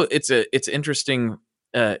also it's interesting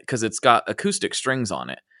because it's got acoustic strings on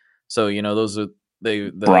it, so you know those are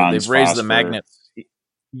they've raised the magnets.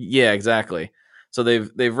 Yeah, exactly. So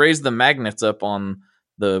they've raised the magnets up on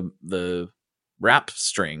the wrap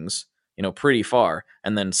strings, you know, pretty far,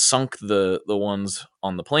 and then sunk the ones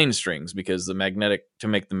on the plain strings because to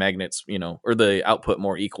make the magnets, you know, or the output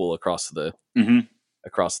more equal across the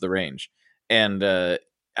range. And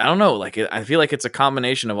I don't know, like I feel like it's a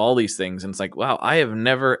combination of all these things, and it's like, wow, I have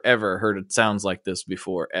never ever heard it sounds like this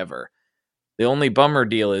before ever. The only bummer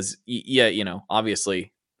deal is, yeah, you know,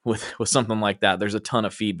 obviously with something like that, there's a ton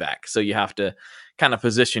of feedback, so you have to kind of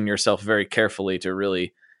position yourself very carefully to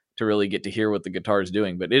really get to hear what the guitar is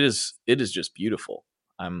doing. But it is just beautiful.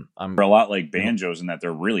 I'm a lot like banjos in that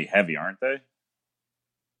they're really heavy, aren't they?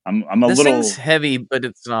 I'm a this little thing's heavy, but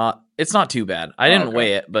it's not too bad. I didn't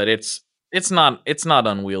weigh it, but it's not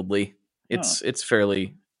unwieldy. It's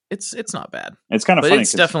not bad. It's kind of but funny.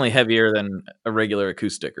 It's definitely heavier than a regular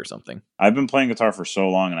acoustic or something. I've been playing guitar for so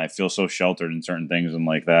long, and I feel so sheltered in certain things and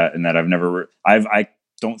like that, and that I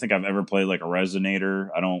don't think I've ever played like a resonator.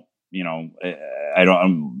 I don't, you know,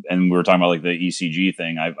 and we were talking about like the ECG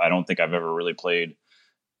thing. I don't think I've ever really played,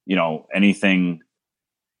 you know, anything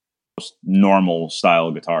normal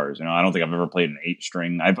style guitars. You know, I don't think I've ever played an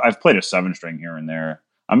 8-string. I've played a 7-string here and there.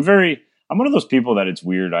 I'm one of those people that it's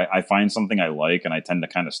weird. I find something I like and I tend to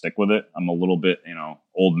kind of stick with it. I'm a little bit, you know,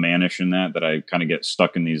 old manish in that I kind of get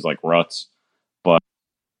stuck in these like ruts, but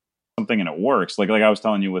something and it works. Like I was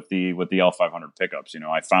telling you with the L500 pickups, you know,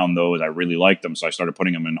 I found those, I really liked them. So I started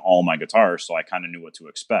putting them in all my guitars. So I kind of knew what to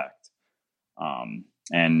expect. And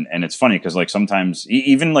it's funny because like sometimes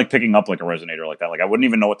even like picking up like a resonator like that, like I wouldn't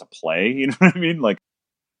even know what to play. You know what I mean? Like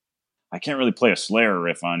I can't really play a Slayer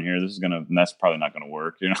riff on here. That's probably not gonna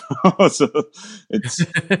work, you know. So it's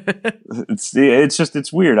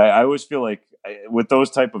weird. I always feel like with those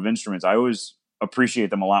type of instruments, I always appreciate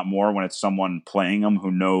them a lot more when it's someone playing them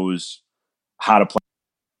who knows how to play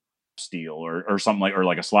steel or something like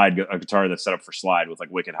a guitar that's set up for slide with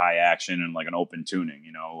like wicked high action and like an open tuning,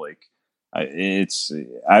 you know, like I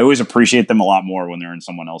always appreciate them a lot more when they're in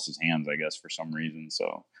someone else's hands, I guess, for some reason.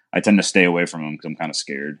 So I tend to stay away from them because I'm kind of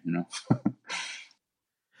scared, you know?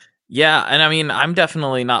 Yeah, and I mean, I'm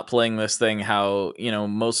definitely not playing this thing how,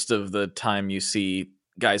 most of the time you see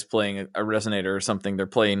guys playing a resonator or something, they're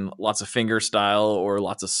playing lots of finger style or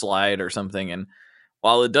lots of slide or something. And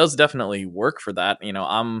while it does definitely work for that,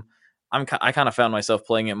 I kind of found myself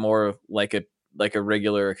playing it more like a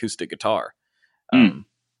regular acoustic guitar. Mm, Um,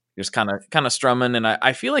 just kind of strumming, and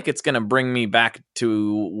I feel like it's gonna bring me back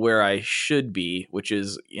to where I should be, which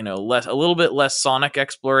is a little bit less sonic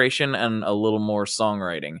exploration and a little more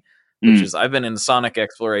songwriting. Which mm. is I've been in sonic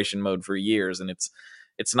exploration mode for years, and it's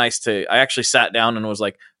nice to. I actually sat down and was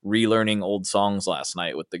like relearning old songs last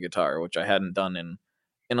night with the guitar, which I hadn't done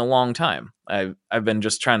in a long time. I've been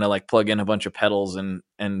just trying to like plug in a bunch of pedals and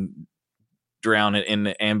drown it in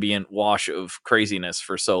the ambient wash of craziness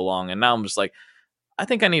for so long, and now I'm just like, I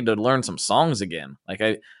think I need to learn some songs again. Like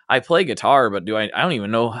I play guitar, but I don't even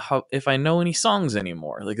know how if I know any songs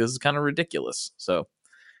anymore. Like this is kind of ridiculous. So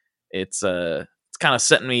it's kind of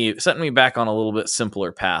setting me back on a little bit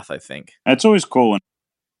simpler path, I think. It's always cool when,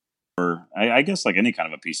 I guess, like any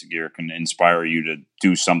kind of a piece of gear can inspire you to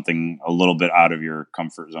do something a little bit out of your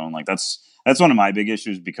comfort zone. Like that's one of my big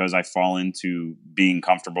issues because I fall into being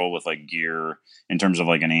comfortable with like gear in terms of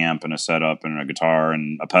like an amp and a setup and a guitar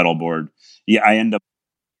and a pedal board. Yeah, I end up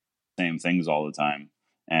same things all the time.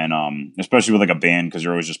 And especially with like a band, because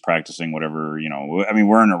you're always just practicing whatever, I mean,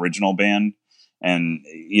 we're an original band, and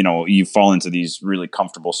you fall into these really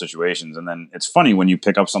comfortable situations, and then it's funny when you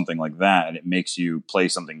pick up something like that and it makes you play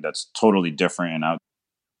something that's totally different and out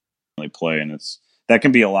really play, and that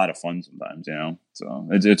can be a lot of fun sometimes, so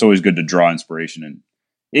it's always good to draw inspiration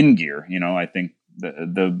in gear. I think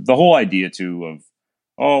the whole idea too of,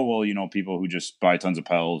 oh well, people who just buy tons of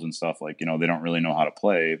pedals and stuff, like, they don't really know how to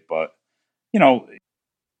play, but it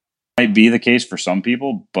might be the case for some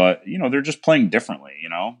people, but they're just playing differently,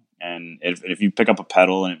 and if you pick up a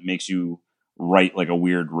pedal and it makes you write like a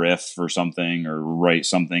weird riff or something, or write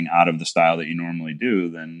something out of the style that you normally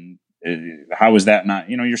do, then how is that not,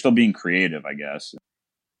 you're still being creative, I guess.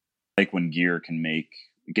 Like when gear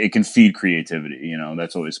can feed creativity,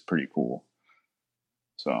 that's always pretty cool.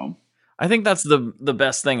 So I think that's the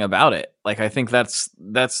best thing about it. Like I think that's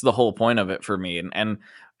the whole point of it for me. And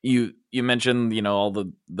you mentioned, all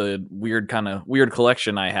the weird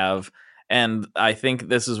collection I have, and I think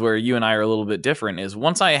this is where you and I are a little bit different is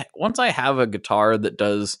once I have a guitar that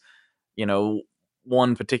does, you know,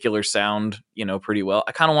 one particular sound, pretty well,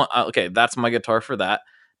 I kind of want okay, that's my guitar for that.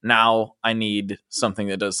 Now I need something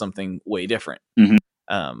that does something way different. mhm.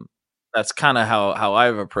 Um, that's kind of how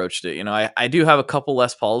I've approached it. I do have a couple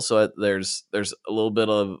Les Pauls, so there's a little bit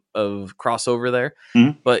of crossover there.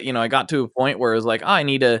 Mhm. But I got to a point where it was like, oh, I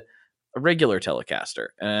need a regular Telecaster,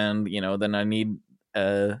 and then I need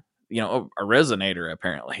a resonator.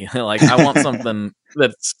 Apparently, like I want something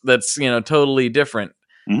that's totally different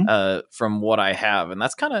Mhm. from what I have, and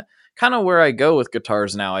that's kind of where I go with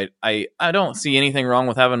guitars now. I don't see anything wrong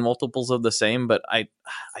with having multiples of the same, but I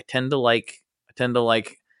tend to like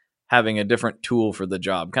having a different tool for the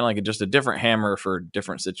job, kind of like just a different hammer for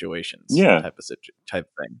different situations, Yeah. type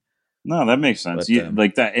thing. No, that makes sense. But Yeah,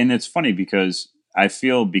 like that, and it's funny because I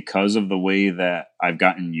feel because of the way that I've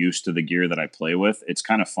gotten used to the gear that I play with, it's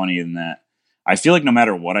kind of funny in that I feel like no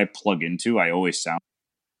matter what I plug into, I always sound.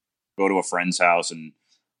 Go to a friend's house and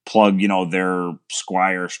plug, their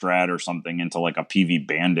Squire Strat or something into like a PV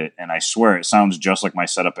Bandit, and I swear it sounds just like my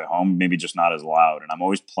setup at home, maybe just not as loud. And I'm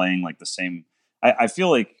always playing like the same. I feel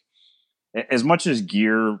like as much as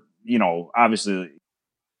gear, obviously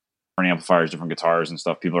different amplifiers, different guitars and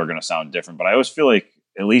stuff, people are going to sound different. But I always feel like,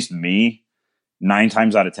 at least me, 9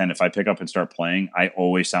 times out of 10, if I pick up and start playing, I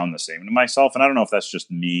always sound the same to myself. And I don't know if that's just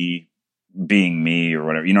me being me or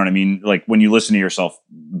whatever. You know what I mean? Like when you listen to yourself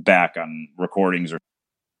back on recordings or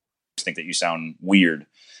think that you sound weird.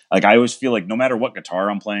 Like I always feel like no matter what guitar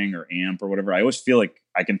I'm playing or amp or whatever, I always feel like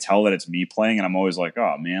I can tell that it's me playing, and I'm always like,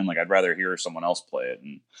 oh man, like I'd rather hear someone else play it.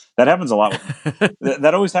 And that happens a lot with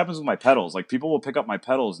that always happens with my pedals. Like people will pick up my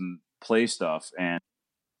pedals and play stuff, and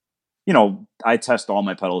I test all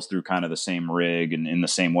my pedals through kind of the same rig and in the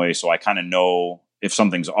same way, so I kind of know if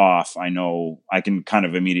something's off. I know I can kind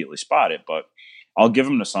of immediately spot it, but I'll give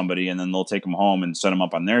them to somebody and then they'll take them home and set them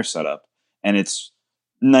up on their setup, and it's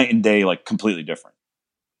night and day, like completely different.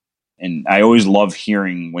 And I always love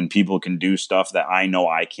hearing when people can do stuff that I know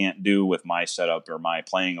I can't do with my setup or my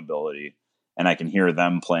playing ability, and I can hear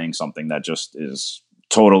them playing something that just is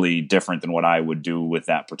totally different than what I would do with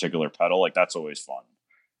that particular pedal. Like that's always fun.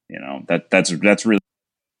 That's really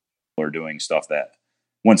cool, are doing stuff that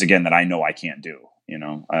once again, that I know I can't do.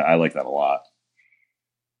 I like that a lot.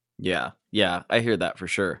 Yeah, I hear that for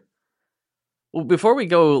sure. Well, before we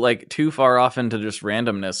go like too far off into just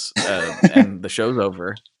randomness and the show's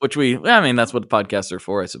over, which that's what the podcasts are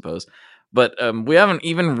for, I suppose. But we haven't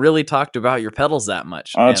even really talked about your pedals that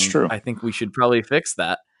much. That's and true. I think we should probably fix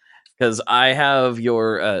that, because I have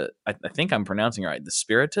your, I think I'm pronouncing it right, the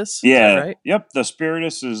Spiritus. Yeah. Is that right? Yep. The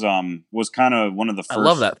Spiritus was kind of one of the first. I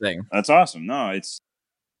love that thing. That's awesome. No, it's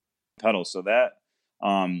pedal. So that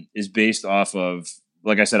is based off of,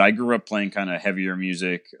 like I said, I grew up playing kind of heavier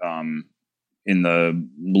music in the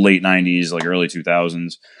late 90s, like early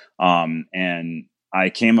 2000s. And I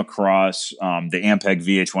came across the Ampeg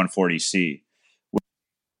VH140C.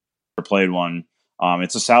 I played one.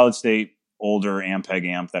 It's a solid state, older Ampeg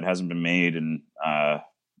amp that hasn't been made in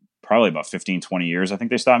probably about 15, 20 years. I think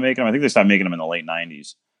they stopped making them. I think they stopped making them in the late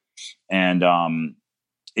 90s. And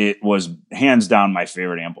it was hands down my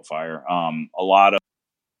favorite amplifier. A lot of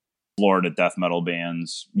Florida death metal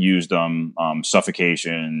bands used them,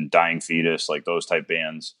 Suffocation, Dying Fetus, like those type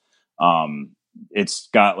bands. It's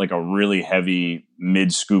got like a really heavy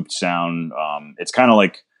mid-scooped sound. It's kind of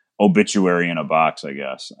like Obituary in a box, I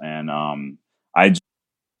guess. And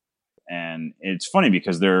it's funny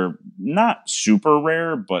because they're not super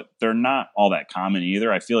rare, but they're not all that common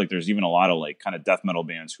either. I feel like there's even a lot of like kind of death metal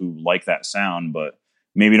bands who like that sound, but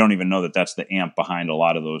maybe don't even know that that's the amp behind a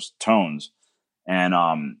lot of those tones. And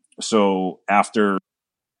so after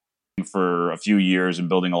for a few years and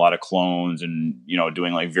building a lot of clones and,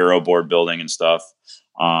 doing like Vero board building and stuff,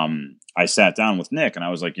 I sat down with Nick and I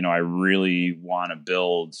was like, I really want to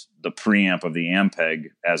build the preamp of the Ampeg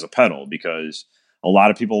as a pedal, because a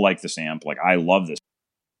lot of people like this amp. Like, I love this.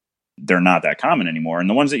 They're not that common anymore. And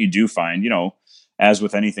the ones that you do find, as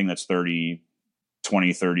with anything that's 20,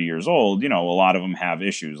 30 years old, a lot of them have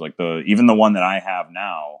issues. Like even the one that I have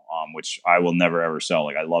now, which I will never ever sell.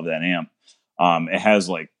 Like, I love that amp. It has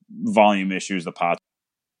like volume issues. The pot's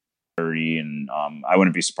dirty, and I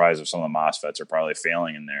wouldn't be surprised if some of the MOSFETs are probably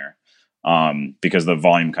failing in there, because the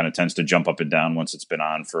volume kind of tends to jump up and down once it's been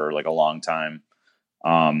on for like a long time.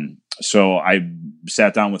 So I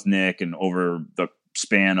sat down with Nick, and over the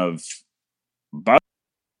span of about,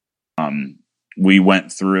 we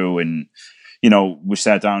went through and, we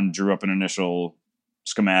sat down, drew up an initial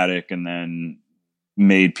schematic, and then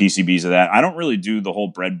made PCBs of that. I don't really do the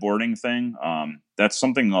whole breadboarding thing. That's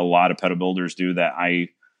something a lot of pedal builders do that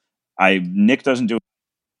Nick doesn't do,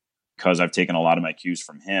 because I've taken a lot of my cues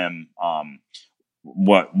from him.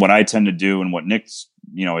 What I tend to do, and what Nick's,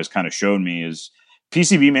 has kind of showed me, is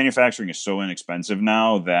PCB manufacturing is so inexpensive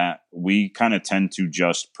now that we kind of tend to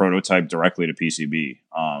just prototype directly to PCB.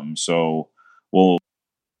 So we'll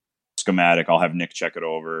schematic, I'll have Nick check it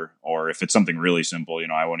over, or if it's something really simple,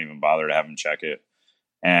 I won't even bother to have him check it.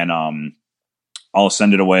 And I'll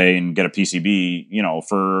send it away and get a PCB,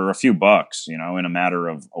 for a few bucks, in a matter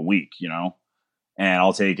of a week, and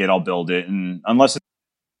I'll take it, I'll build it. And unless it's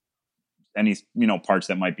any, parts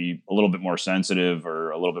that might be a little bit more sensitive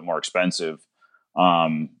or a little bit more expensive,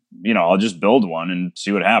 I'll just build one and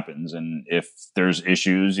see what happens. And if there's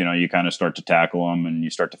issues, you kind of start to tackle them and you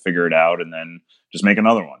start to figure it out, and then just make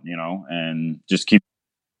another one, and just keep.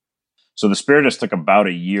 So the Spiritus took about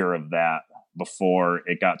a year of that before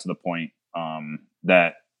it got to the point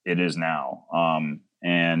that it is now.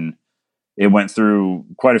 And it went through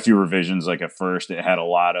quite a few revisions. Like, at first it had a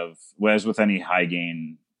lot of, as with any high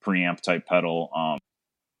gain preamp type pedal,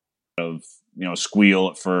 of squeal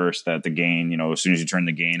at first, that the gain, as soon as you turn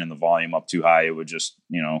the gain and the volume up too high, it would just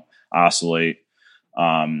oscillate.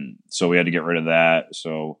 So we had to get rid of that.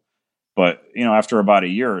 So, but after about a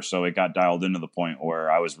year or so, it got dialed into the point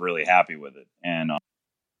where I was really happy with it, and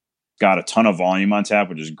got a ton of volume on tap,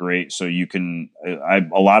 which is great. So you can,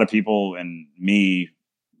 a lot of people, and me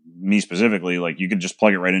specifically, like, you could just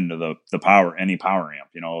plug it right into the power, any power amp,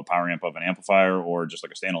 a power amp of an amplifier, or just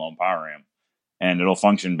like a standalone power amp, and it'll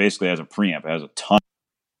function basically as a preamp. It has a ton.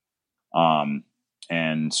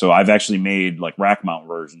 And so I've actually made like rack mount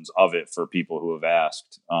versions of it for people who have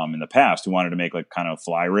asked in the past, who wanted to make like kind of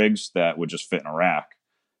fly rigs that would just fit in a rack.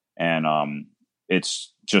 And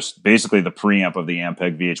it's just basically the preamp of the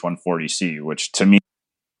Ampeg VH140C, which to me,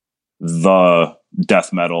 the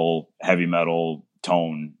death metal, heavy metal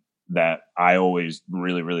tone that I always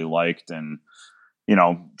really, really liked. And,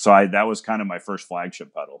 so that was kind of my first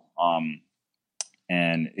flagship pedal.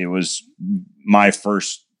 And it was my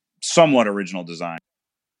first somewhat original design.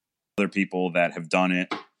 Other people that have done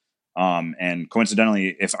it. And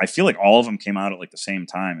coincidentally, I feel like all of them came out at like the same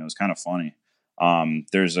time. It was kind of funny.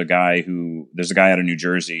 There's a guy out of New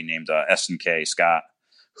Jersey named S&K Scott,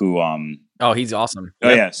 who Oh, he's awesome. Oh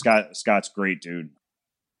Yep. yeah, Scott's great, dude.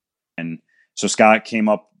 And so Scott came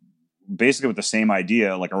up basically with the same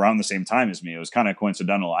idea, like around the same time as me. It was kind of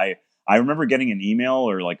coincidental. I remember getting an email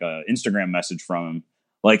or like a Instagram message from him,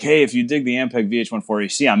 like, "Hey, if you dig the Ampeg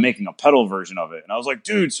VH140C, I'm making a pedal version of it." And I was like,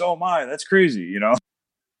 "Dude, so am I. That's crazy," you know.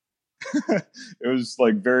 It was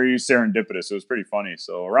like very serendipitous. It was pretty funny.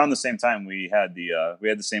 So around the same time, we had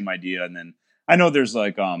the same idea, and then I know there's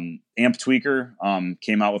like Amp Tweaker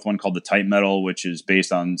came out with one called the Type Metal, which is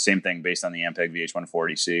based on same thing, based on the Ampeg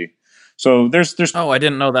VH140C. So there's Oh, I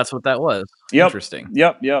didn't know that's what that was. Yep, Interesting.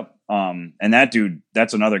 Yep. And that dude,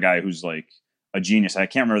 that's another guy who's like a genius. I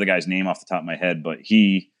can't remember the guy's name off the top of my head, but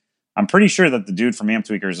I'm pretty sure that the dude from Amp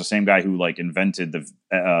Tweaker is the same guy who like invented the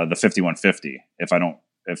 5150. If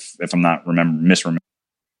I'm not misremembering.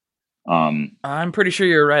 I'm pretty sure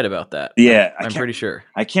you're right about that. Yeah, I'm pretty sure.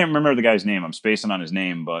 I can't remember the guy's name. I'm spacing on his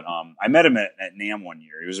name, but I met him at NAMM one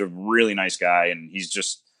year. He was a really nice guy, and he's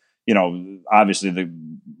just, obviously the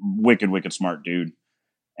wicked smart dude.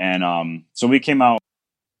 And so we came out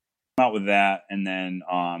with that, and then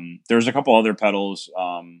there's a couple other pedals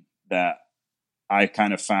that I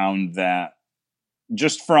kind of found that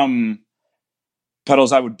just from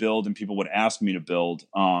pedals I would build and people would ask me to build,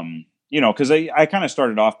 because I kind of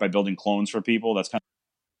started off by building clones for people. That's kind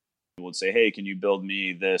of people would say, "Hey, can you build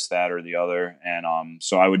me this, that, or the other?" And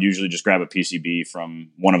so I would usually just grab a PCB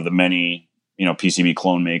from one of the many, PCB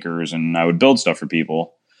clone makers, and I would build stuff for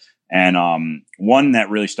people. And one that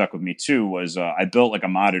really stuck with me too was I built like a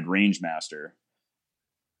modded Rangemaster.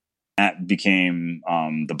 That became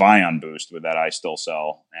the Bion Boost with that I still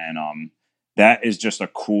sell, and that is just a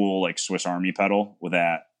cool like Swiss Army pedal with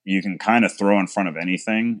that you can kind of throw in front of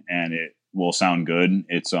anything and it will sound good.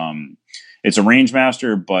 It's a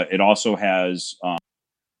Rangemaster, but it also has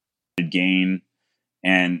gain,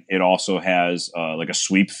 and it also has like a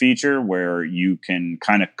sweep feature where you can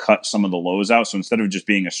kind of cut some of the lows out. So instead of just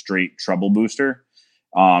being a straight treble booster,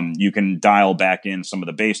 you can dial back in some of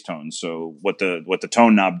the bass tones. So what the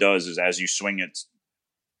tone knob does is as you swing it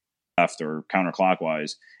left or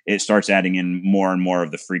counterclockwise, it starts adding in more and more of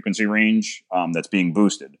the frequency range that's being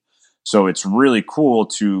boosted. So it's really cool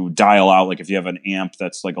to dial out, like if you have an amp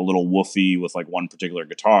that's like a little woofy with like one particular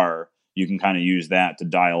guitar, you can kind of use that to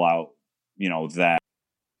dial out, that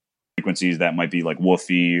frequencies that might be like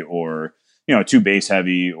woofy or, too bass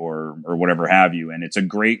heavy or whatever have you. And it's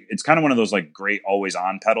kind of one of those like great always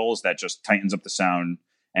on pedals that just tightens up the sound,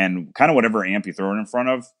 and kind of whatever amp you throw it in front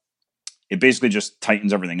of, it basically just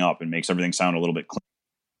tightens everything up and makes everything sound a little bit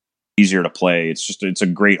easier to play. It's a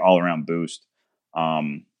great all around boost.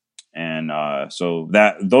 So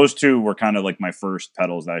those two were kind of like my first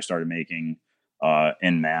pedals that I started making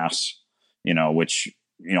in mass, which,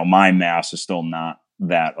 my mass is still not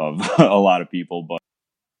that of a lot of people, but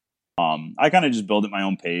I kind of just build at my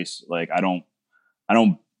own pace. Like I don't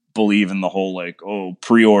believe in the whole like, oh,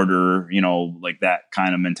 pre-order, like that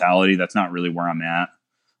kind of mentality. That's not really where I'm at.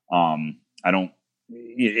 I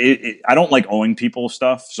don't like owing people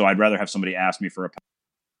stuff, so I'd rather have somebody ask me for a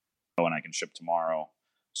pedal and I can ship tomorrow.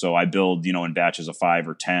 So I build, in batches of 5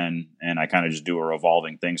 or 10, and I kind of just do a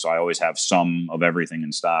revolving thing. So I always have some of everything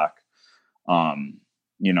in stock. And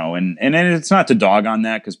it's not to dog on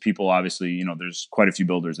that, because people obviously, there's quite a few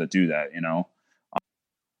builders that do that,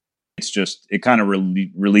 it's just, it kind of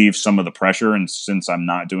relieves some of the pressure. And since I'm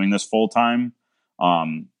not doing this full time,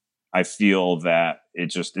 I feel that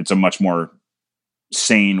it's a much more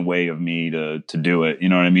sane way of me to do it. You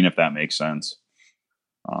know what I mean? If that makes sense.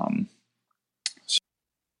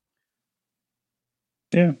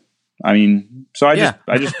 Yeah. I mean, so I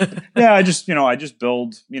just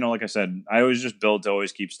build, like I said, I always just build to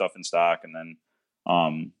always keep stuff in stock. And then,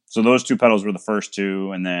 so those two pedals were the first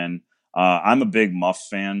two. And then, I'm a big Muff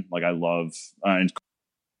fan. Like I love,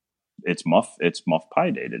 it's Muff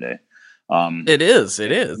Pie Day today. It is.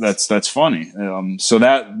 That's funny. So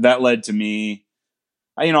that led to me,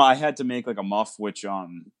 I had to make like a Muff, which,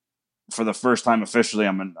 for the first time officially,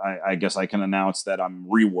 I guess I can announce that I'm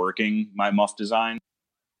reworking my Muff design.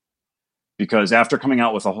 Because after coming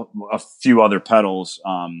out with a few other pedals,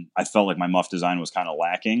 I felt like my Muff design was kind of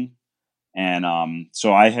lacking. And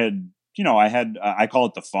so I call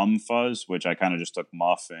it the Fum Fuzz, which I kind of just took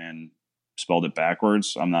Muff and spelled it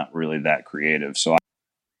backwards. I'm not really that creative. So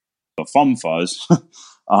the Fum Fuzz.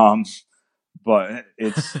 But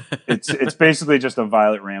it's basically just a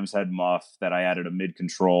Violet Ram's Head Muff that I added a mid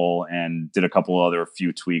control and did a couple other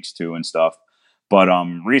few tweaks to and stuff. But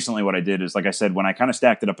recently what I did is, like I said, when I kind of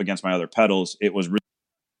stacked it up against my other pedals, it was really,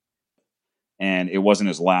 and it wasn't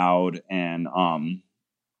as loud, and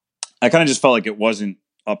I kind of just felt like it wasn't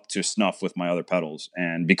up to snuff with my other pedals.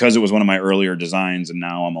 And because it was one of my earlier designs, and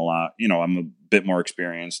now I'm I'm a bit more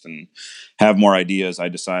experienced and have more ideas, I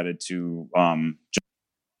decided to, just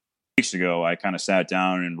weeks ago, I kind of sat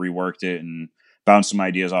down and reworked it and bounced some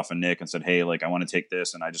ideas off of Nick and said, hey, like, I want to take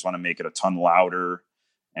this and I just want to make it a ton louder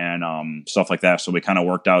and stuff like that. So we kind of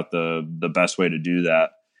worked out the best way to do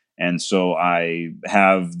that. And so I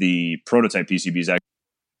have the prototype PCBs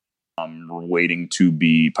waiting to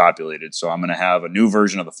be populated. So I'm going to have a new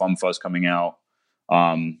version of the Fum Fuzz coming out,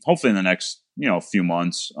 hopefully in the next few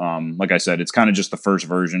months. Like I said, it's kind of just the first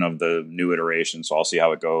version of the new iteration, so I'll see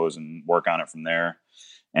how it goes and work on it from there.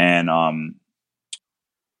 And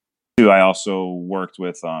I also worked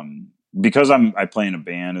with because I play in a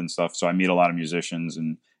band and stuff, so I meet a lot of musicians,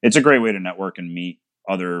 and it's a great way to network and meet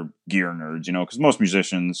other gear nerds, because most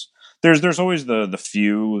musicians, there's always the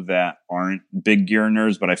few that aren't big gear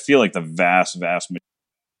nerds, but I feel like the vast majority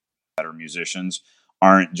that are musicians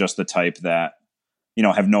aren't just the type that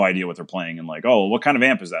have no idea what they're playing and like, oh, what kind of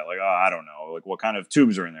amp is that? Like, oh, I don't know. Like, what kind of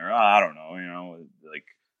tubes are in there? Oh, I don't know. Like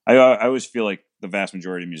I always feel like the vast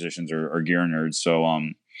majority of musicians are gear nerds. So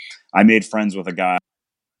I made friends with a guy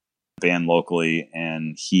band locally,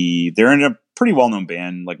 and they're in a pretty well-known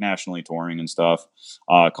band, like nationally touring and stuff,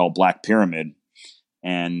 called Black Pyramid.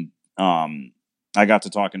 And I got to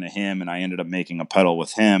talking to him, and I ended up making a pedal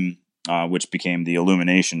with him, which became the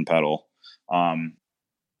Illumination pedal.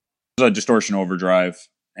 It was a distortion overdrive,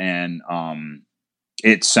 and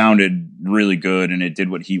it sounded really good, and it did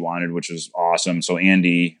what he wanted, which was awesome. So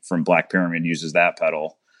Andy from Black Pyramid uses that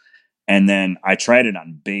pedal. And then I tried it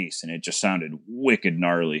on bass, and it just sounded wicked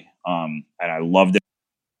gnarly. And I loved it.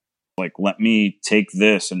 Like, let me take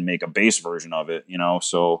this and make a bass version of it,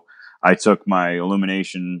 So I took my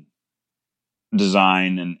Illumination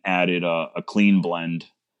design and added a clean blend,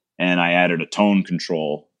 and I added a tone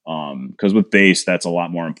control. Because with bass, that's a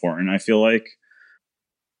lot more important, I feel like.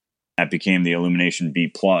 That became the Illumination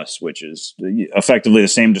B+, which is effectively the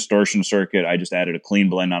same distortion circuit. I just added a clean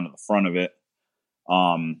blend onto the front of it.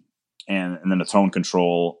 And then a tone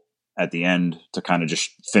control at the end to kind of just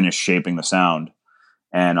finish shaping the sound.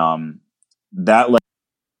 And that led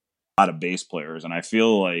a lot of bass players. And I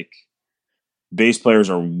feel like bass players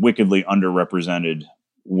are wickedly underrepresented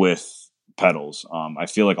with pedals. I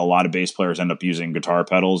feel like a lot of bass players end up using guitar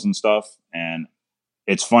pedals and stuff. And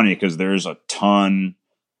it's funny because there's a ton.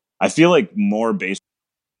 I feel like more bass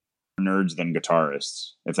nerds than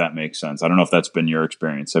guitarists, if that makes sense. I don't know if that's been your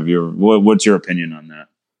experience. What's your opinion on that?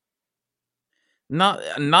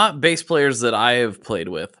 Not bass players that I have played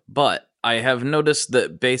with, but I have noticed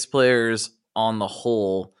that bass players on the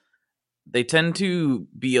whole, they tend to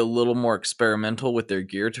be a little more experimental with their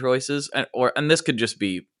gear choices, and this could just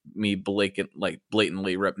be me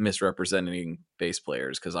blatantly misrepresenting bass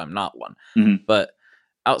players because I'm not one. Mm-hmm. But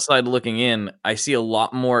outside looking in, I see a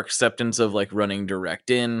lot more acceptance of like running direct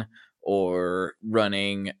in or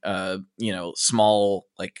running small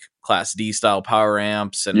like Class D style power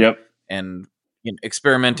amps and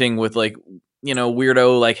experimenting with like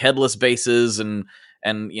weirdo like headless basses and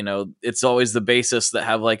it's always the bassists that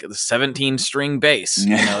have like the 17 string bass.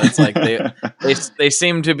 It's like they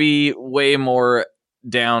seem to be way more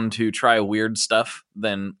down to try weird stuff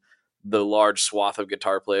than the large swath of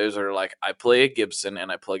guitar players that are like, I play a Gibson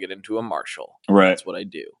and I plug it into a Marshall. Right. That's what I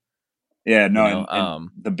do. Yeah, no, and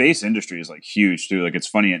the bass industry is like huge too. Like, it's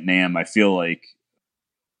funny at NAMM, I feel like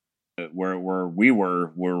where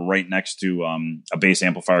we're right next to a bass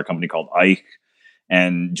amplifier company called Ike,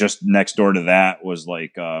 and just next door to that was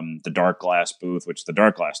like the Dark Glass booth, which the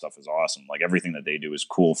Dark Glass stuff is awesome. Like, everything that they do is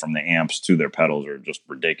cool, from the amps to their pedals are just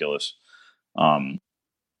ridiculous.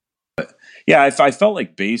 But yeah, I felt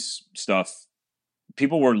like bass stuff,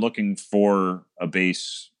 people were looking for a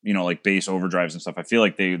bass, like bass overdrives and stuff. I feel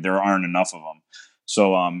like there aren't enough of them.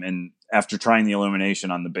 So and after trying the Illumination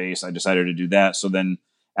on the bass, I decided to do that. So then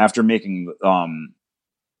after making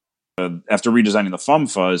after redesigning the Fum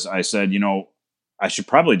Fuzz, I said, I should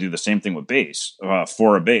probably do the same thing with bass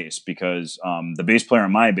for a bass, because the bass player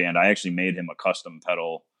in my band, I actually made him a custom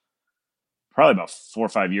pedal probably about 4 or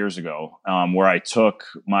 5 years ago, where I took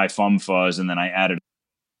my Fum Fuzz and then I added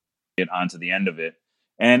it onto the end of it.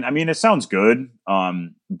 And I mean, it sounds good,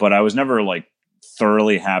 but I was never like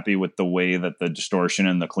thoroughly happy with the way that the distortion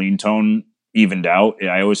and the clean tone evened out.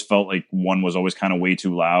 I always felt like one was always kind of way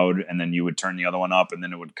too loud, and then you would turn the other one up and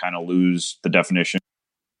then it would kind of lose the definition.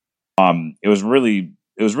 It was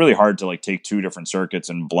really hard to like take two different circuits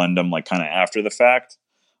and blend them like kind of after the fact.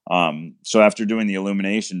 So after doing the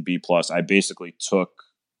Illumination B+, I basically took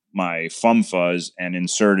my Fum Fuzz and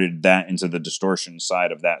inserted that into the distortion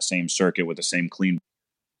side of that same circuit with the same clean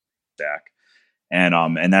stack.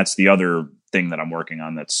 And that's the other thing that I'm working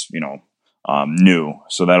on that's, new.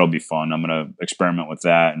 So that'll be fun. I'm going to experiment with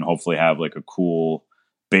that and hopefully have like a cool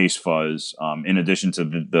bass fuzz, in addition to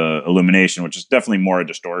the illumination, which is definitely more a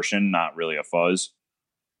distortion, not really a fuzz.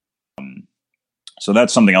 So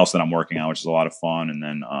that's something else that I'm working on, which is a lot of fun. And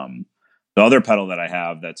then the other pedal that I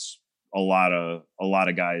have that's a lot of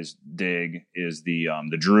guys dig is the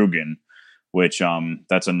Drugan, which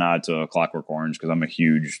that's a nod to Clockwork Orange because I'm a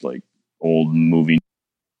huge like old movie.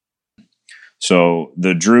 So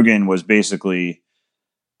the Drugan was basically,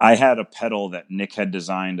 I had a pedal that Nick had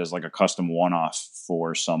designed as like a custom one-off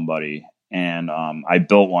for somebody. And I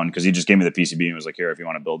built one because he just gave me the PCB and was like, here, if you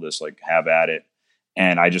want to build this, like have at it.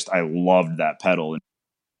 And I loved that pedal and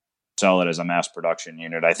sell it as a mass production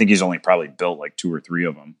unit. I think he's only probably built like 2 or 3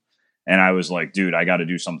 of them. And I was like, dude, I got to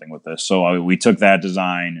do something with this. So we took that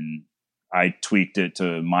design and I tweaked it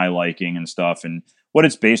to my liking and stuff. And what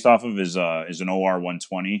it's based off of is an OR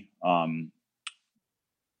 120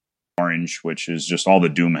 orange, which is just all the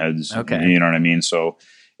doom heads. Okay. You know what I mean? So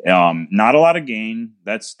not a lot of gain.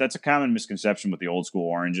 That's a common misconception with the old school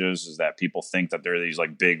oranges, is that people think that they're these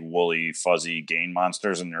like big woolly fuzzy gain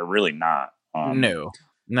monsters, and they're really not. No,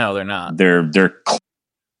 they're not. They're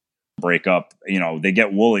break up, they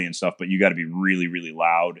get woolly and stuff, but you got to be really, really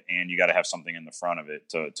loud, and you got to have something in the front of it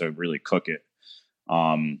to really cook it.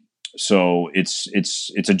 So it's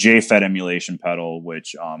a JFET emulation pedal,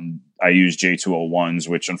 which I use J201s,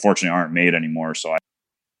 which unfortunately aren't made anymore. So I have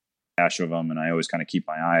a cache of them, and I always kind of keep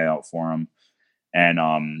my eye out for them. And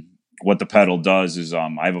what the pedal does is I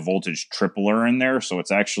have a voltage tripler in there, so it's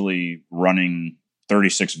actually running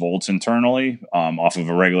 36 volts internally off of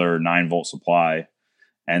a regular 9-volt supply.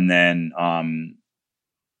 And then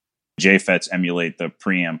JFETs emulate the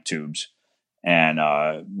preamp tubes. And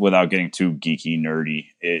without getting too geeky, nerdy,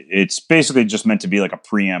 it's basically just meant to be like a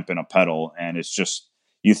preamp and a pedal. And it's just,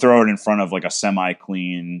 you throw it in front of like a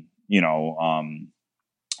semi-clean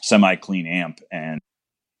amp, and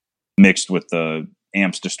mixed with the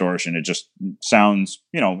amp's distortion, it just sounds,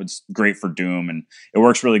 it's great for doom, and it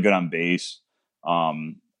works really good on bass.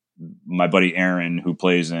 My buddy Aaron, who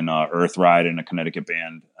plays in Earthride in a Connecticut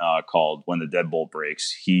band called When the Deadbolt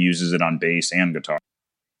Breaks, he uses it on bass and guitar.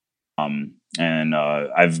 And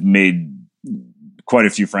I've made quite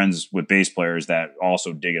a few friends with bass players that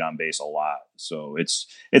also dig it on bass a lot. So it's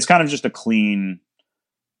kind of just a cleanish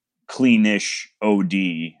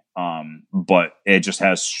OD, but it just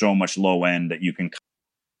has so much low end that you can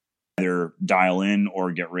either dial in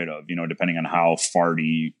or get rid of, depending on how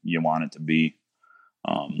farty you want it to be.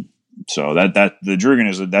 So that the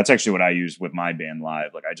Drugan that's actually what I use with my band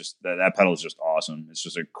live. Like that pedal is just awesome. It's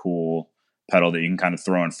just a cool pedal that you can kind of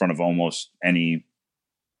throw in front of almost any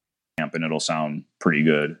amp and it'll sound pretty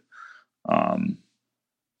good.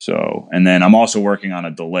 So, and then I'm also working on a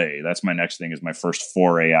delay. That's my next thing, is my first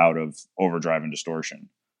foray out of overdrive and distortion.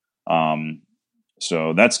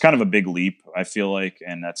 So that's kind of a big leap, I feel like.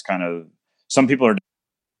 And that's kind of, some people are,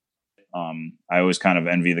 I always kind of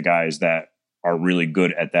envy the guys that are really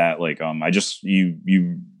good at that. Like,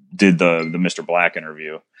 you did the Mr. Black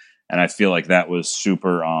interview, and I feel like that was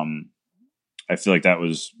super, I feel like that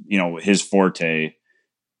was, his forte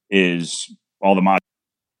is all the mod.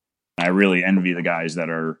 I really envy the guys that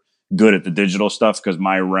are good at the digital stuff, because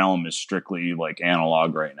my realm is strictly like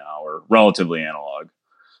analog right now, or relatively analog.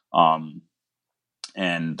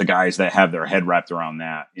 And the guys that have their head wrapped around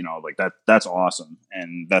that, like that's awesome.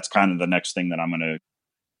 And that's kind of the next thing that I'm going to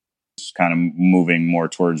kind of moving more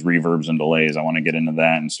towards reverbs and delays. I want to get into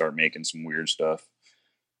that and start making some weird stuff.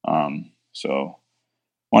 So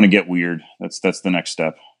I want to get weird. That's the next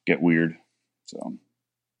step. Get weird. So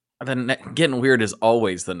then getting weird is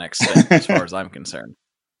always the next step, as far as I'm concerned.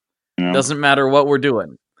 Doesn't matter what we're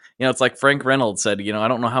doing. It's like Frank Reynolds said, I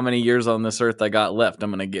don't know how many years on this earth I got left.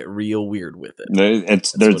 I'm going to get real weird with it.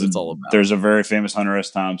 That's what it's all about. There's a very famous Hunter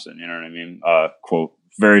S. Thompson, you know what I mean? Quote,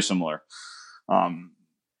 very similar.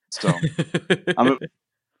 So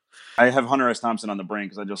I have Hunter S. Thompson on the brain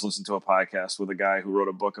because I just listened to a podcast with a guy who wrote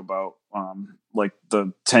a book about like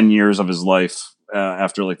the 10 years of his life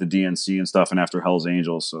after like the DNC and stuff, and after Hell's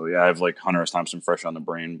Angels. So yeah, I have like Hunter S. Thompson fresh on the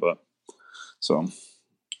brain, but so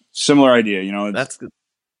similar idea, that's good.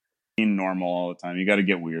 Being normal all the time. You got to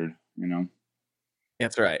get weird,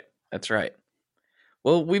 That's right.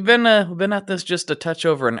 Well, we've been at this just a touch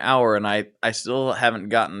over an hour, and I still haven't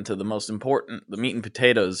gotten to the most important, the meat and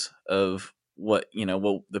potatoes of what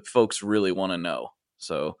the folks really want to know.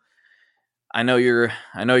 So I know you're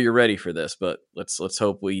ready for this, but let's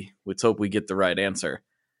hope we get the right answer.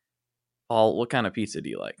 Paul, what kind of pizza do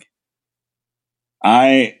you like?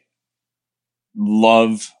 I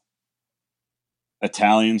love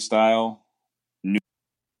Italian style New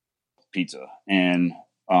pizza, and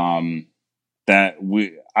I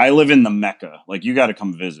live in the Mecca. Like, you got to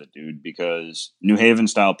come visit, dude, because New Haven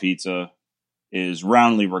style pizza is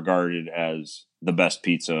roundly regarded as the best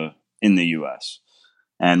pizza in the U.S.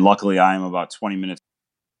 And luckily, I am about 20 minutes.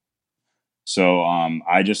 So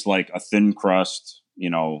I just like a thin crust,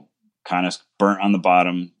 kind of burnt on the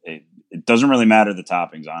bottom. It doesn't really matter the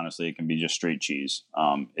toppings, honestly. It can be just straight cheese.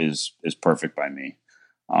 Is perfect by me.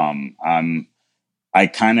 I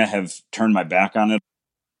kind of have turned my back on it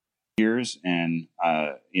years, and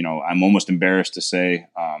I'm almost embarrassed to say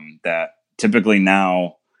that typically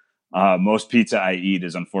now most pizza I eat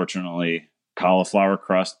is unfortunately cauliflower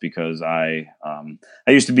crust, because I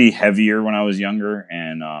used to be heavier when I was younger,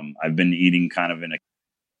 and I've been eating kind of in a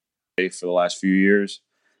for the last few years.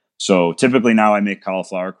 So typically now I make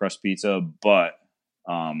cauliflower crust pizza, but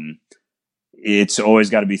it's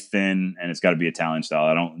always got to be thin, and it's got to be Italian style.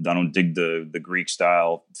 I don't dig the Greek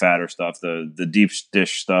style fatter stuff, the deep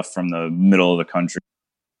dish stuff from the middle of the country.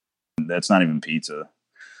 That's not even pizza.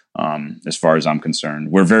 As far as I'm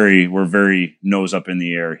concerned, we're very nose up in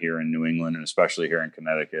the air here in New England, and especially here in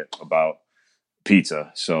Connecticut, about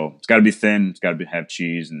pizza. So it's got to be thin. It's got to have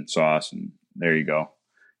cheese and sauce, and there you go.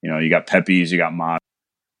 You got Pepe's, you got Mod,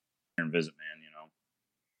 and visit,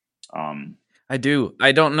 man. I do.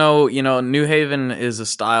 I don't know. New Haven is a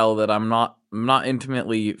style that I'm not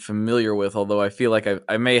intimately familiar with. Although I feel like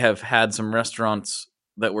I may have had some restaurants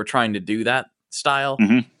that were trying to do that style.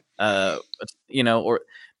 Mm-hmm. Or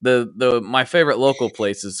the my favorite local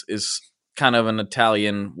place is kind of an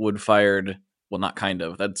Italian wood fired. Well, not kind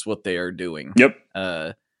of. That's what they are doing. Yep.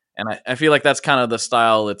 And I feel like that's kind of the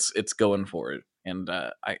style it's going for it. And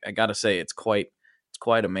I gotta say it's quite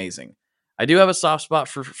amazing. I do have a soft spot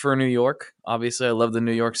for New York. Obviously, I love the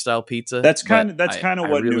New York style pizza. That's kind of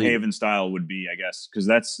what really, New Haven style would be, I guess, because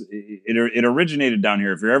it originated down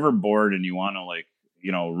here. If you're ever bored and you want to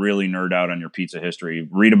really nerd out on your pizza history,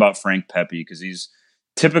 read about Frank Pepe, because he's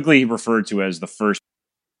typically referred to as the first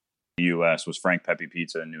in the U.S. was Frank Pepe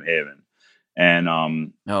Pizza in New Haven. And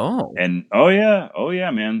oh yeah,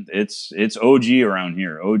 man, it's OG around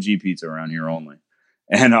here, OG pizza around here only.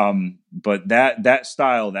 And but that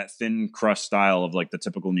style, that thin crust style of like the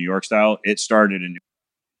typical New York style, it started in,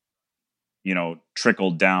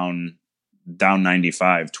 trickled down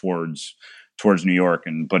 95 towards New York,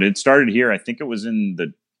 but it started here. I think it was I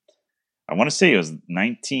want to say it was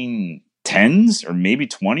 1910s or maybe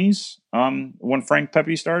 20s when Frank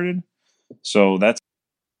Pepe started. So that's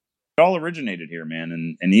it all originated here,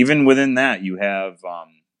 man. And even within that, you have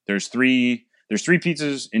there's three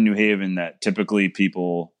pizzas in New Haven that typically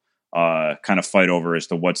people kind of fight over as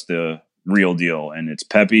to what's the real deal, and it's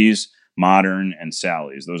Pepe's, Modern, and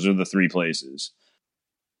Sally's. Those are the three places.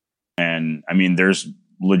 And I mean, there's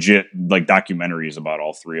legit like documentaries about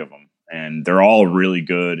all three of them, and they're all really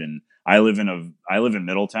good. And I live in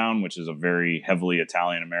Middletown, which is a very heavily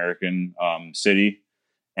Italian American city.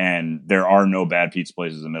 And there are no bad pizza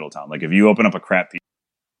places in Middletown. Like, if you open up a crap pizza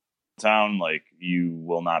town, like, you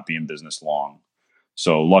will not be in business long.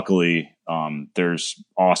 So luckily, there's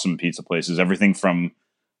awesome pizza places. Everything from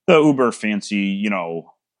the uber fancy,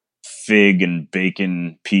 fig and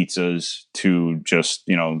bacon pizzas to just,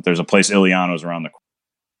 there's a place, Iliano's, around the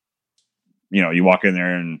corner. You walk in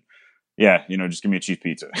there and yeah, just give me a cheese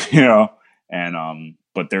pizza, and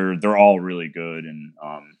but they're all really good. And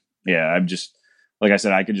yeah, I'm just, like I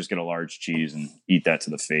said, I could just get a large cheese and eat that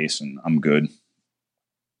to the face, and I'm good.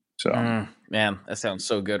 So, man, that sounds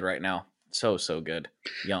so good right now. So good.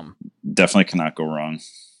 Yum. Definitely cannot go wrong.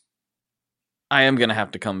 I am gonna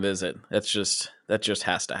have to come visit. That just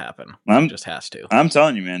has to happen. It just has to. I'm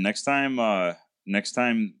telling you, man. Next time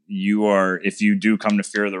if you do come to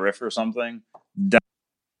Fear of the Riff or something, definitely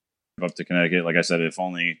up to Connecticut. Like I said, if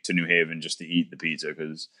only to New Haven just to eat the pizza,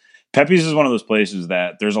 because Pepe's is one of those places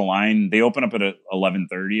that there's a line. They open up at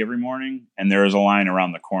 11:30 every morning, and there is a line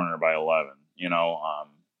around the corner by 11.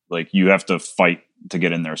 Like, you have to fight to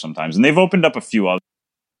get in there sometimes. And they've opened up a few other,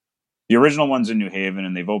 the original ones in New Haven,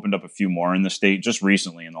 and they've opened up a few more in the state just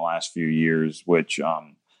recently in the last few years, which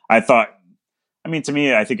I thought, I mean, to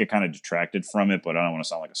me, I think it kind of detracted from it, but I don't want to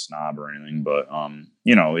sound like a snob or anything. But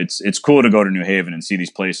it's cool to go to New Haven and see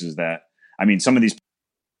these places that, I mean, some of these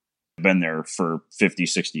been there for 50,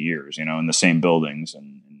 60 years, in the same buildings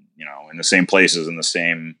and in the same places, in the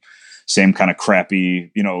same kind of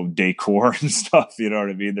crappy, decor and stuff. You know what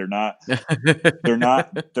I mean? They're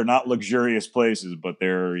not luxurious places, but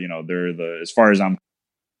they're the, as far as I'm,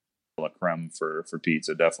 la creme for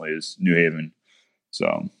pizza definitely is New Haven.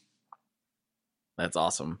 So that's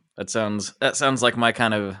awesome. That sounds like my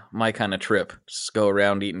kind of trip. Just go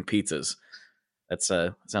around eating pizzas. That's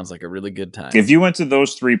sounds like a really good time. If you went to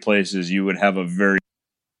those 3 places, you would have a very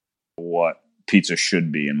what pizza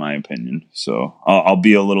should be, in my opinion. So I'll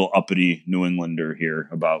be a little uppity New Englander here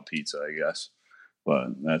about pizza, I guess. But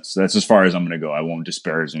that's as far as I'm going to go. I won't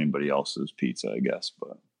disparage anybody else's pizza, I guess.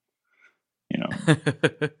 But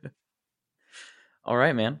All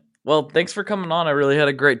right, man. Well, thanks for coming on. I really had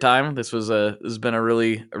a great time. This has been a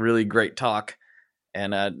really great talk.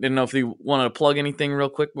 And didn't know if you wanted to plug anything real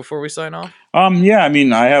quick before we sign off. Yeah, I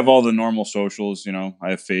mean, I have all the normal socials.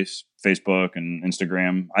 I have Facebook and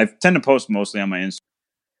Instagram. I tend to post mostly on my Instagram.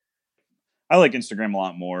 I like Instagram a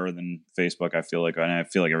lot more than Facebook. I feel like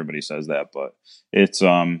everybody says that, but it's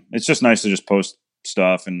just nice to just post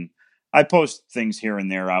stuff, and I post things here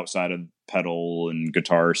and there outside of pedal and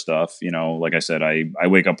guitar stuff. Like I said, I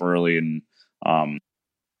wake up early and work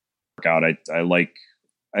out.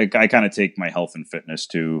 I kind of take my health and fitness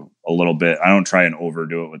to a little bit. I don't try and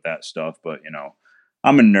overdo it with that stuff, but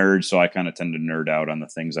I'm a nerd, so I kind of tend to nerd out on the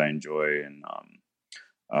things I enjoy. And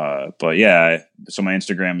but yeah, so my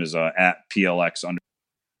Instagram is at PLX and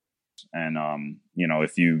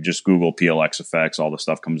if you just Google PLX FX, all the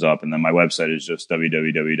stuff comes up, and then my website is just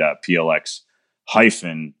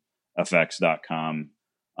www.plx-fx.com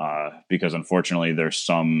because unfortunately there's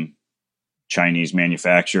some Chinese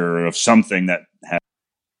manufacturer of something that has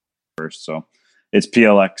first, so it's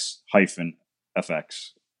PLX-FX.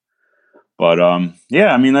 But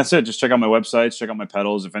yeah, I mean, that's it. Just check out my websites, check out my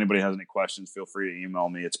pedals. If anybody has any questions, feel free to email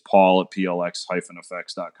me. It's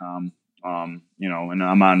paul@plx-fx.com. And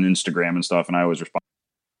I'm on Instagram and stuff, and I always respond.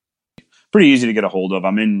 Pretty easy to get a hold of.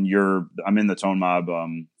 I'm in the Tone Mob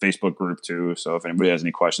Facebook group too. So if anybody has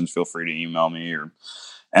any questions, feel free to email me or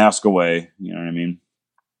ask away. You know what I mean?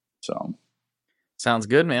 So sounds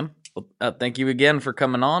good, man. Well, thank you again for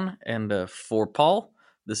coming on. And for Paul,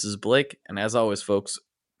 this is Blake. And as always, folks,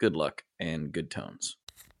 good luck and good tones.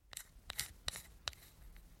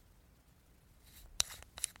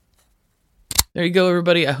 There you go,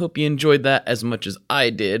 everybody. I hope you enjoyed that as much as I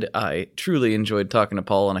did. I truly enjoyed talking to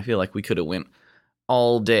Paul, and I feel like we could have went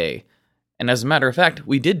all day. And as a matter of fact,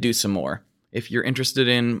 we did do some more. If you're interested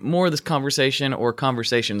in more of this conversation or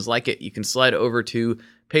conversations like it, you can slide over to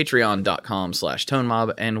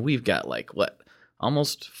patreon.com/tonemob, and we've got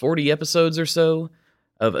almost 40 episodes or so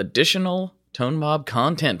of additional Tone Mob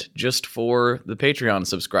content just for the Patreon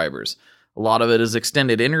subscribers. A lot of it is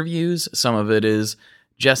extended interviews. Some of it is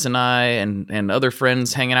Jess and I and other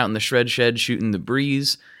friends hanging out in the shred shed shooting the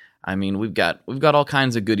breeze. I mean, we've got all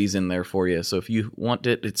kinds of goodies in there for you. So if you want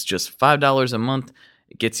it, it's just $5 a month.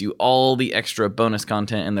 It gets you all the extra bonus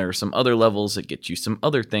content, and there are some other levels that get you some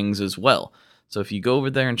other things as well. So if you go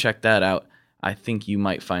over there and check that out, I think you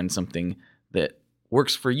might find something that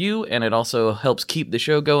works for you, and it also helps keep the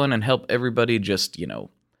show going and help everybody just,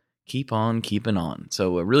 keep on keeping on.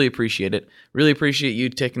 So I really appreciate it. Really appreciate you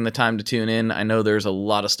taking the time to tune in. I know there's a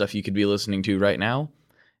lot of stuff you could be listening to right now,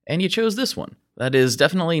 and you chose this one. That is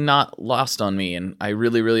definitely not lost on me, and I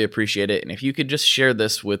really, really appreciate it. And if you could just share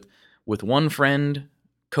this with one friend,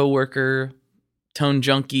 coworker, tone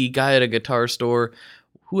junkie, guy at a guitar store,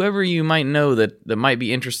 whoever you might know that might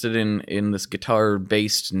be interested in this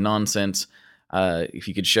guitar-based nonsense, if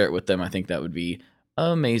you could share it with them, I think that would be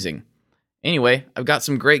amazing. Anyway, I've got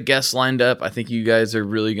some great guests lined up. I think you guys are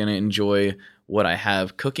really going to enjoy what I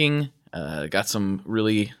have cooking. Got some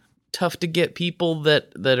really tough-to-get people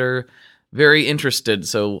that are very interested,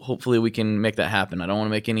 so hopefully we can make that happen. I don't want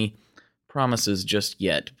to make any promises just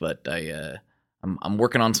yet, but I'm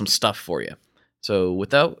working on some stuff for you. So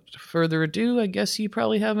without further ado, I guess you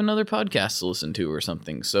probably have another podcast to listen to or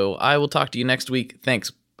something. So I will talk to you next week.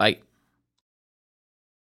 Thanks. Bye.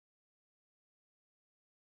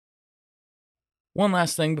 One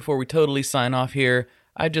last thing before we totally sign off here.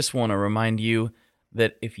 I just want to remind you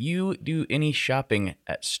that if you do any shopping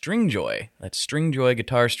at Stringjoy, that's Stringjoy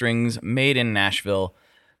guitar strings made in Nashville,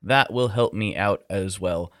 that will help me out as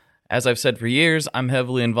well. As I've said for years, I'm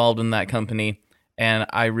heavily involved in that company, and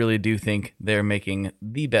I really do think they're making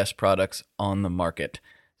the best products on the market.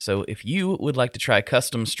 So if you would like to try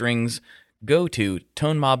custom strings, go to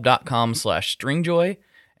tonemob.com/stringjoy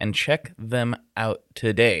and check them out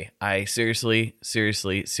today. I seriously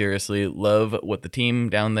love what the team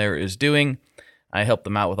down there is doing. I help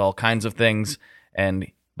them out with all kinds of things,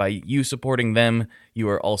 and by you supporting them, you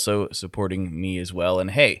are also supporting me as well. And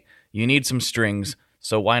hey, you need some strings,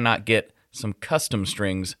 so why not get some custom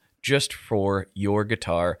strings just for your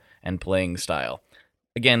guitar and playing style?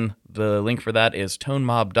 Again, the link for that is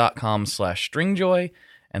tonemob.com/stringjoy,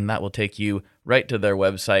 and that will take you right to their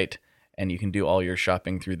website. and you can do all your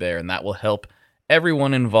shopping through there, and that will help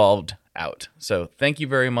everyone involved out. So thank you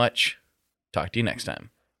very much. Talk to you next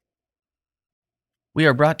time. We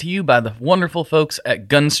are brought to you by the wonderful folks at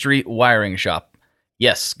Gun Street Wiring Shop.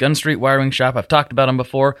 Yes, Gun Street Wiring Shop. I've talked about them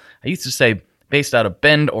before. I used to say based out of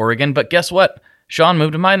Bend, Oregon, but guess what? Sean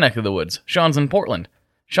moved to my neck of the woods. Sean's in Portland.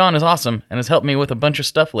 Sean is awesome and has helped me with a bunch of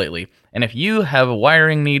stuff lately. And if you have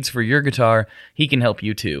wiring needs for your guitar, he can help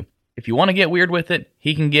you too. If you want to get weird with it,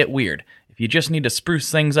 he can get weird. If you just need to spruce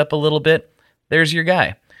things up a little bit, there's your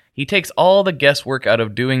guy. He takes all the guesswork out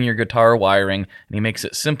of doing your guitar wiring, and he makes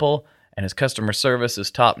it simple, and his customer service is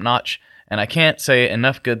top-notch, and I can't say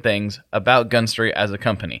enough good things about Gun Street as a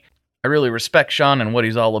company. I really respect Sean and what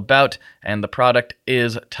he's all about, and the product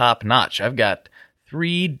is top-notch. I've got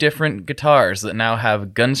 3 different guitars that now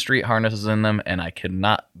have Gun Street harnesses in them, and I could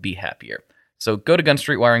not be happier. So go to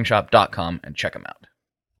gunstreetwiringshop.com and check them out.